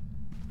throw?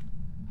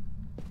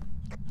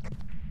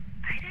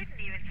 I didn't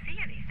even see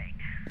anything.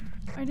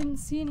 I didn't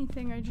see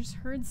anything, I just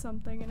heard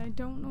something and I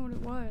don't know what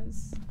it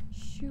was.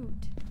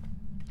 Shoot.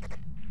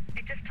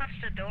 It just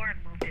touched a door and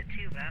moved it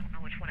too, but I don't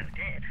know which one it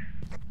did.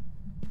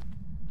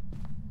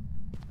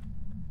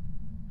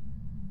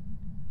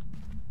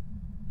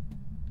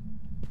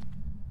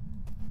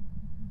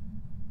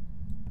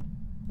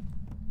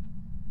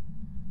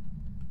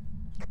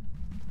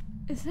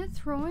 Is it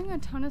throwing a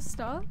ton of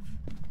stuff?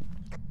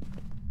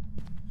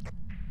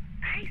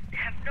 I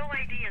have no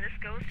idea. This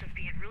ghost is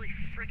being really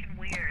freaking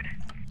weird.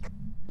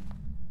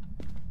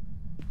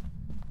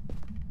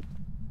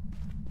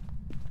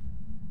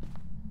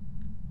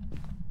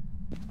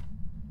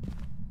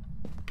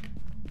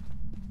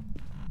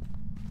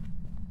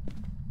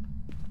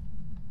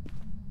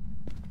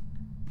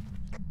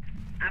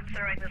 I'm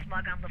throwing this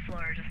mug on the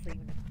floor, just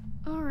leaving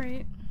it.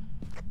 Alright.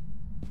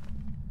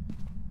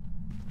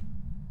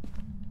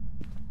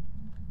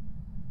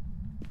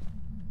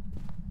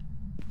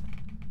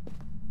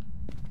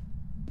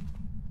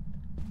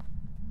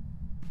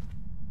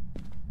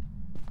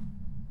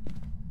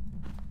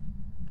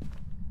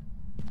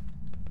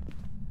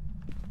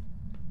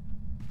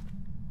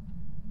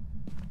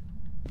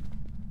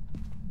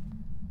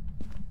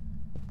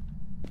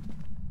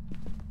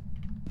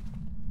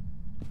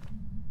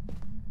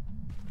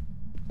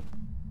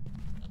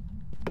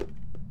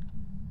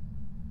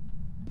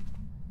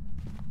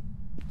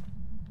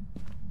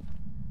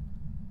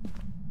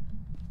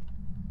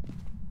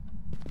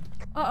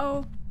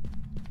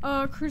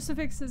 Uh-oh.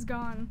 Crucifix is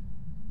gone.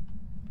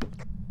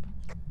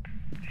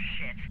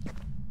 Shit.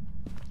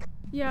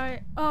 Yeah,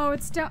 oh,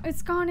 it's down.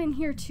 It's gone in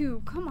here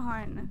too. Come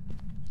on.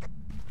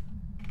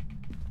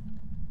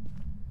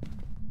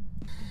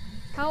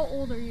 How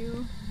old are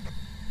you?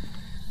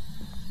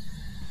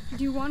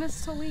 Do you want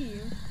us to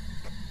leave?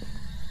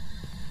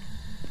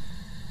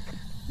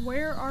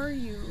 Where are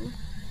you?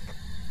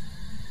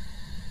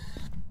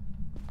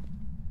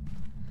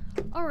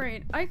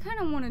 Alright, I kind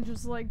of want to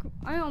just, like,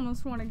 I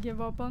almost want to give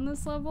up on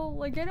this level.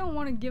 Like, I don't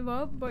want to give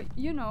up, but,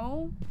 you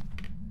know,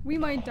 we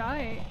might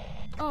die.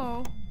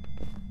 Oh.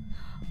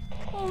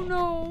 Oh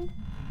no.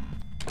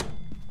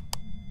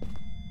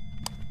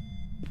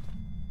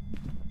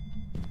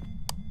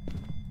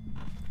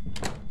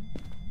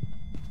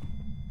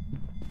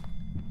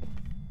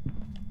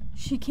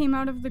 She came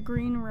out of the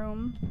green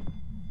room.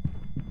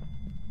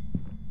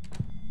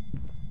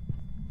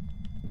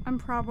 I'm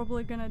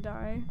probably gonna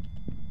die.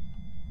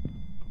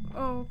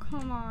 Oh,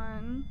 come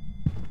on.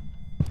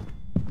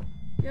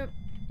 Yep,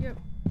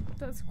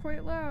 that's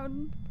quite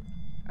loud.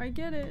 I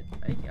get it.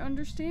 I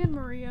understand,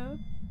 Maria.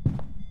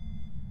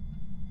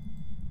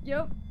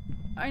 Yep,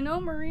 I know,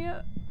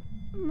 Maria.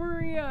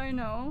 Maria, I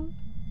know.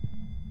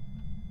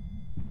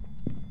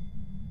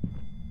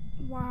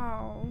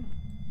 Wow.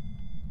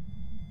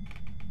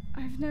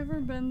 I've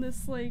never been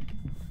this, like,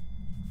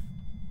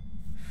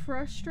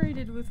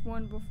 frustrated with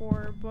one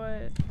before,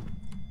 but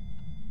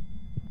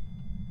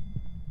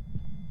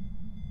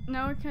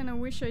now I kind of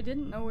wish I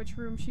didn't know which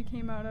room she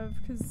came out of,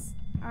 because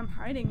I'm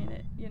hiding in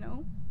it, you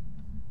know?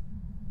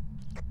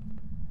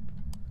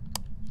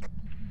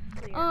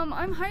 Clear.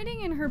 I'm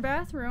hiding in her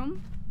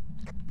bathroom.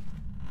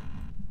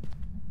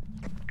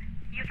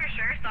 You for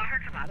sure saw her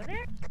come out of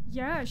there?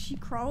 Yeah, she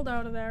crawled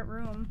out of that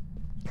room.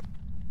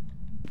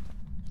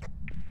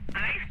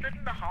 I stood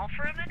in the hall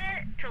for a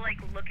minute to, like,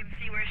 look and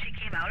see where she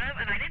came out of,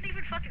 and I didn't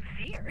even fucking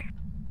see her.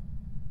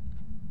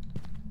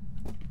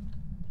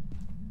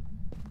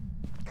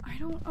 I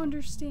don't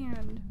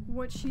understand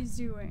what she's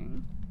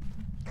doing,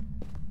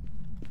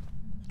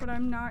 but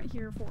I'm not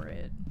here for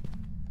it.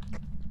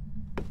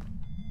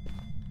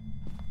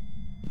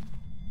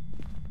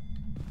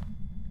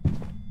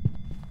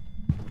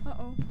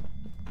 Uh-oh.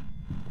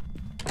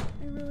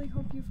 I really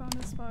hope you found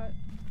a spot.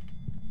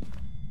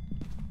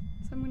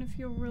 So I'm gonna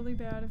feel really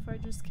bad if I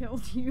just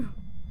killed you.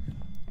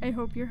 I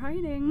hope you're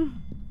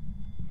hiding.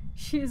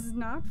 She is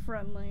not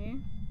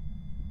friendly.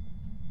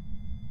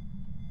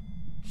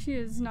 She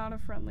is not a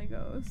friendly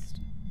ghost,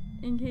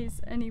 in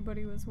case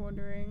anybody was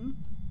wondering.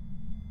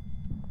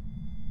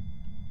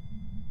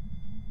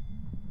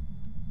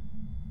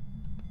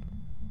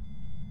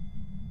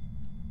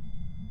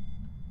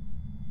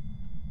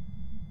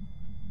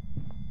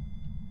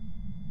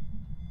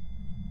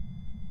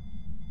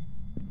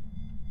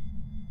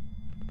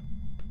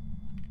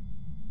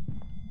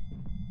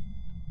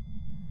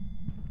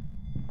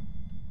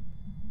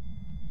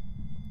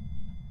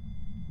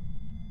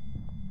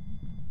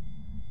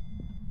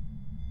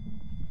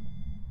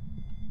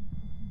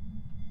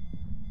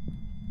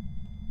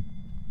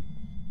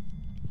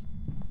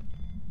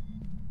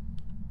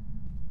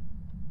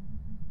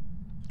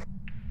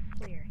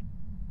 Clear.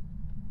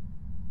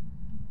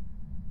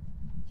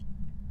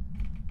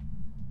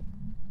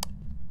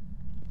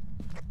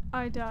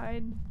 I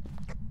died.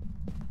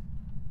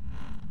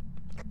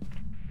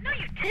 No,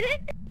 you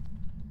didn't!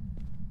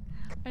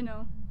 I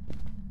know.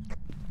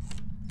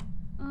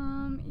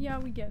 Yeah,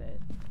 we get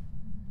it.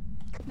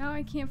 Now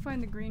I can't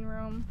find the green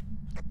room.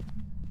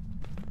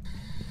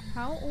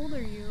 How old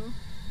are you?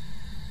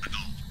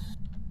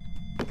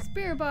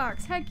 Spirit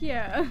box, heck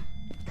yeah!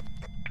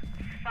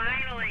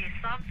 Finally,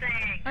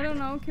 something! I don't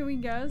know, can we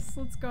guess?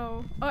 Let's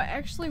go. Oh,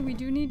 actually, we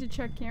do need to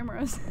check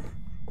cameras.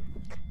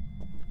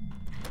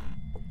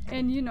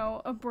 And, you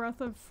know, a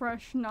breath of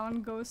fresh,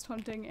 non-ghost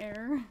hunting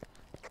air.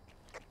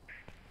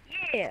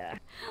 Yeah!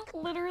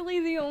 Literally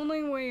the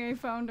only way I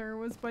found her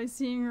was by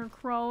seeing her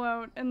crawl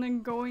out and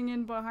then going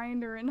in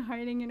behind her and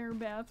hiding in her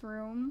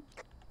bathroom.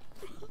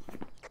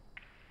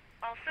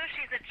 Also,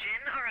 she's a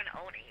Jinn or an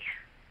Oni?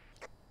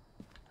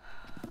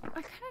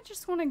 I kind of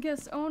just want to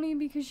guess Oni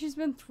because she's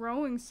been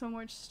throwing so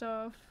much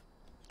stuff.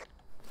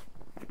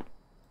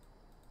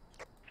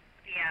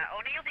 Yeah,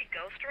 Oni will be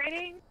ghost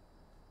writing.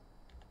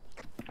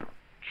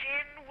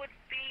 Jinn would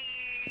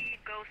be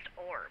ghost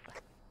orb.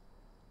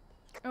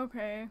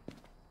 Okay.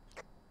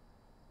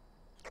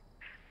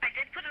 I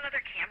did put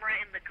another camera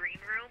in the green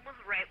room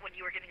right when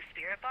you were getting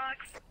spirit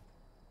box.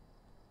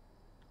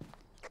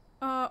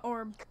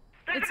 Orb.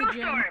 There's It's a a ghost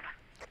Jinn. orb!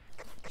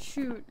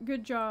 Shoot,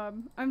 good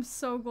job. I'm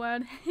so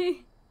glad.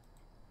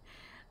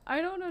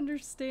 I don't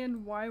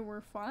understand why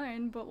we're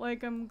fine, but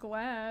like, I'm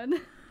glad.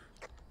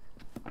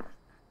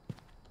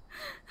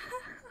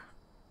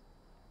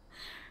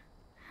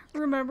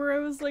 Remember, I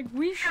was like,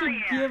 we should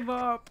give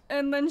up,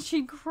 and then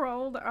she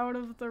crawled out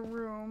of the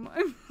room.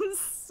 I'm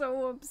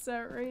so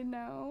upset right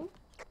now.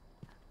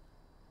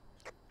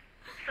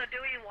 So do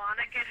we want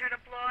to get her to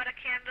blow out a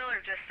candle or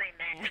just say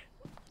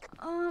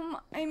nah?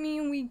 I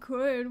mean, we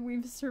could.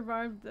 We've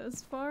survived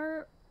this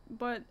far,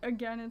 but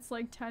again, it's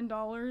like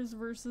 $10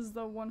 versus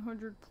the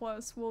 100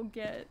 plus we'll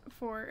get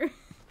for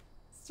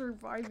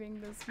surviving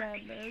this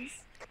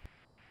madness.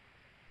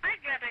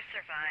 I'd rather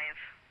survive.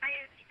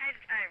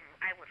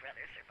 I would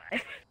rather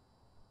survive.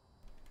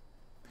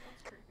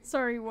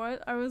 Sorry,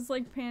 what? I was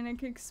like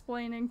panic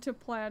explaining to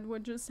Plaid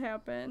what just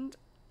happened.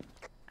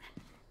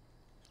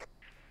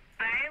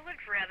 I would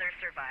rather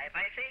survive,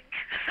 I think.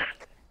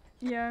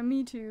 Yeah,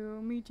 me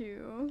too, me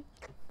too.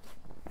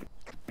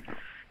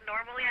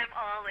 Normally I'm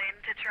all in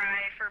to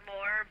try for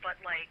more, but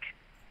like,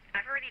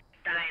 I've already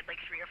died like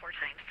 3 or 4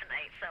 times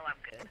tonight, so I'm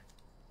good.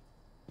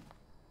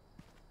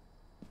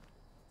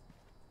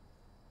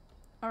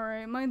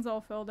 Alright, mine's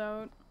all filled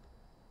out.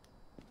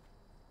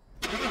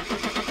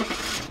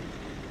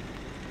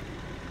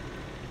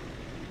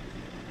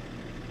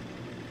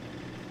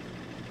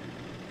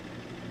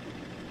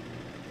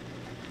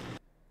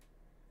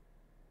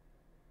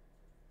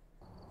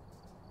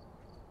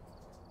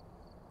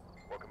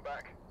 Welcome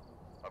back.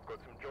 I've got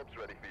some jobs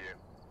ready for you.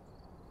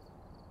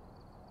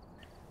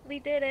 We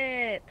did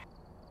it!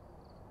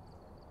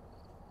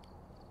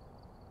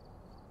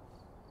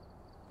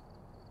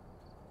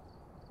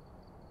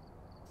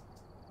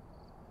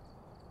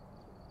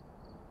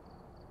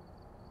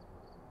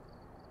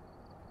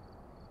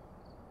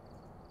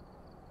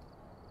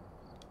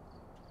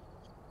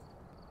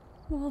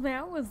 Well,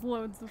 that was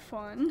loads of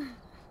fun.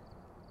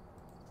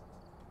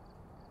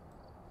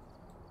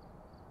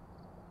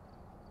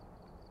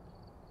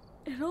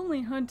 It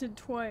only hunted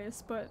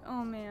twice, but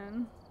oh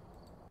man.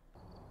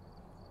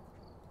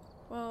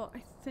 Well,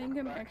 I think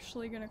I'm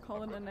actually gonna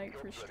call it a night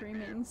for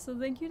streaming, so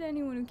thank you to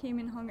anyone who came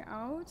and hung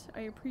out.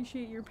 I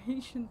appreciate your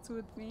patience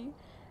with me,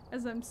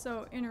 as I'm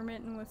so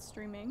intermittent with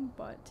streaming,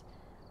 but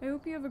I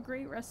hope you have a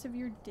great rest of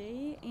your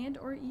day and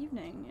or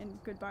evening, and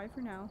goodbye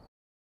for now.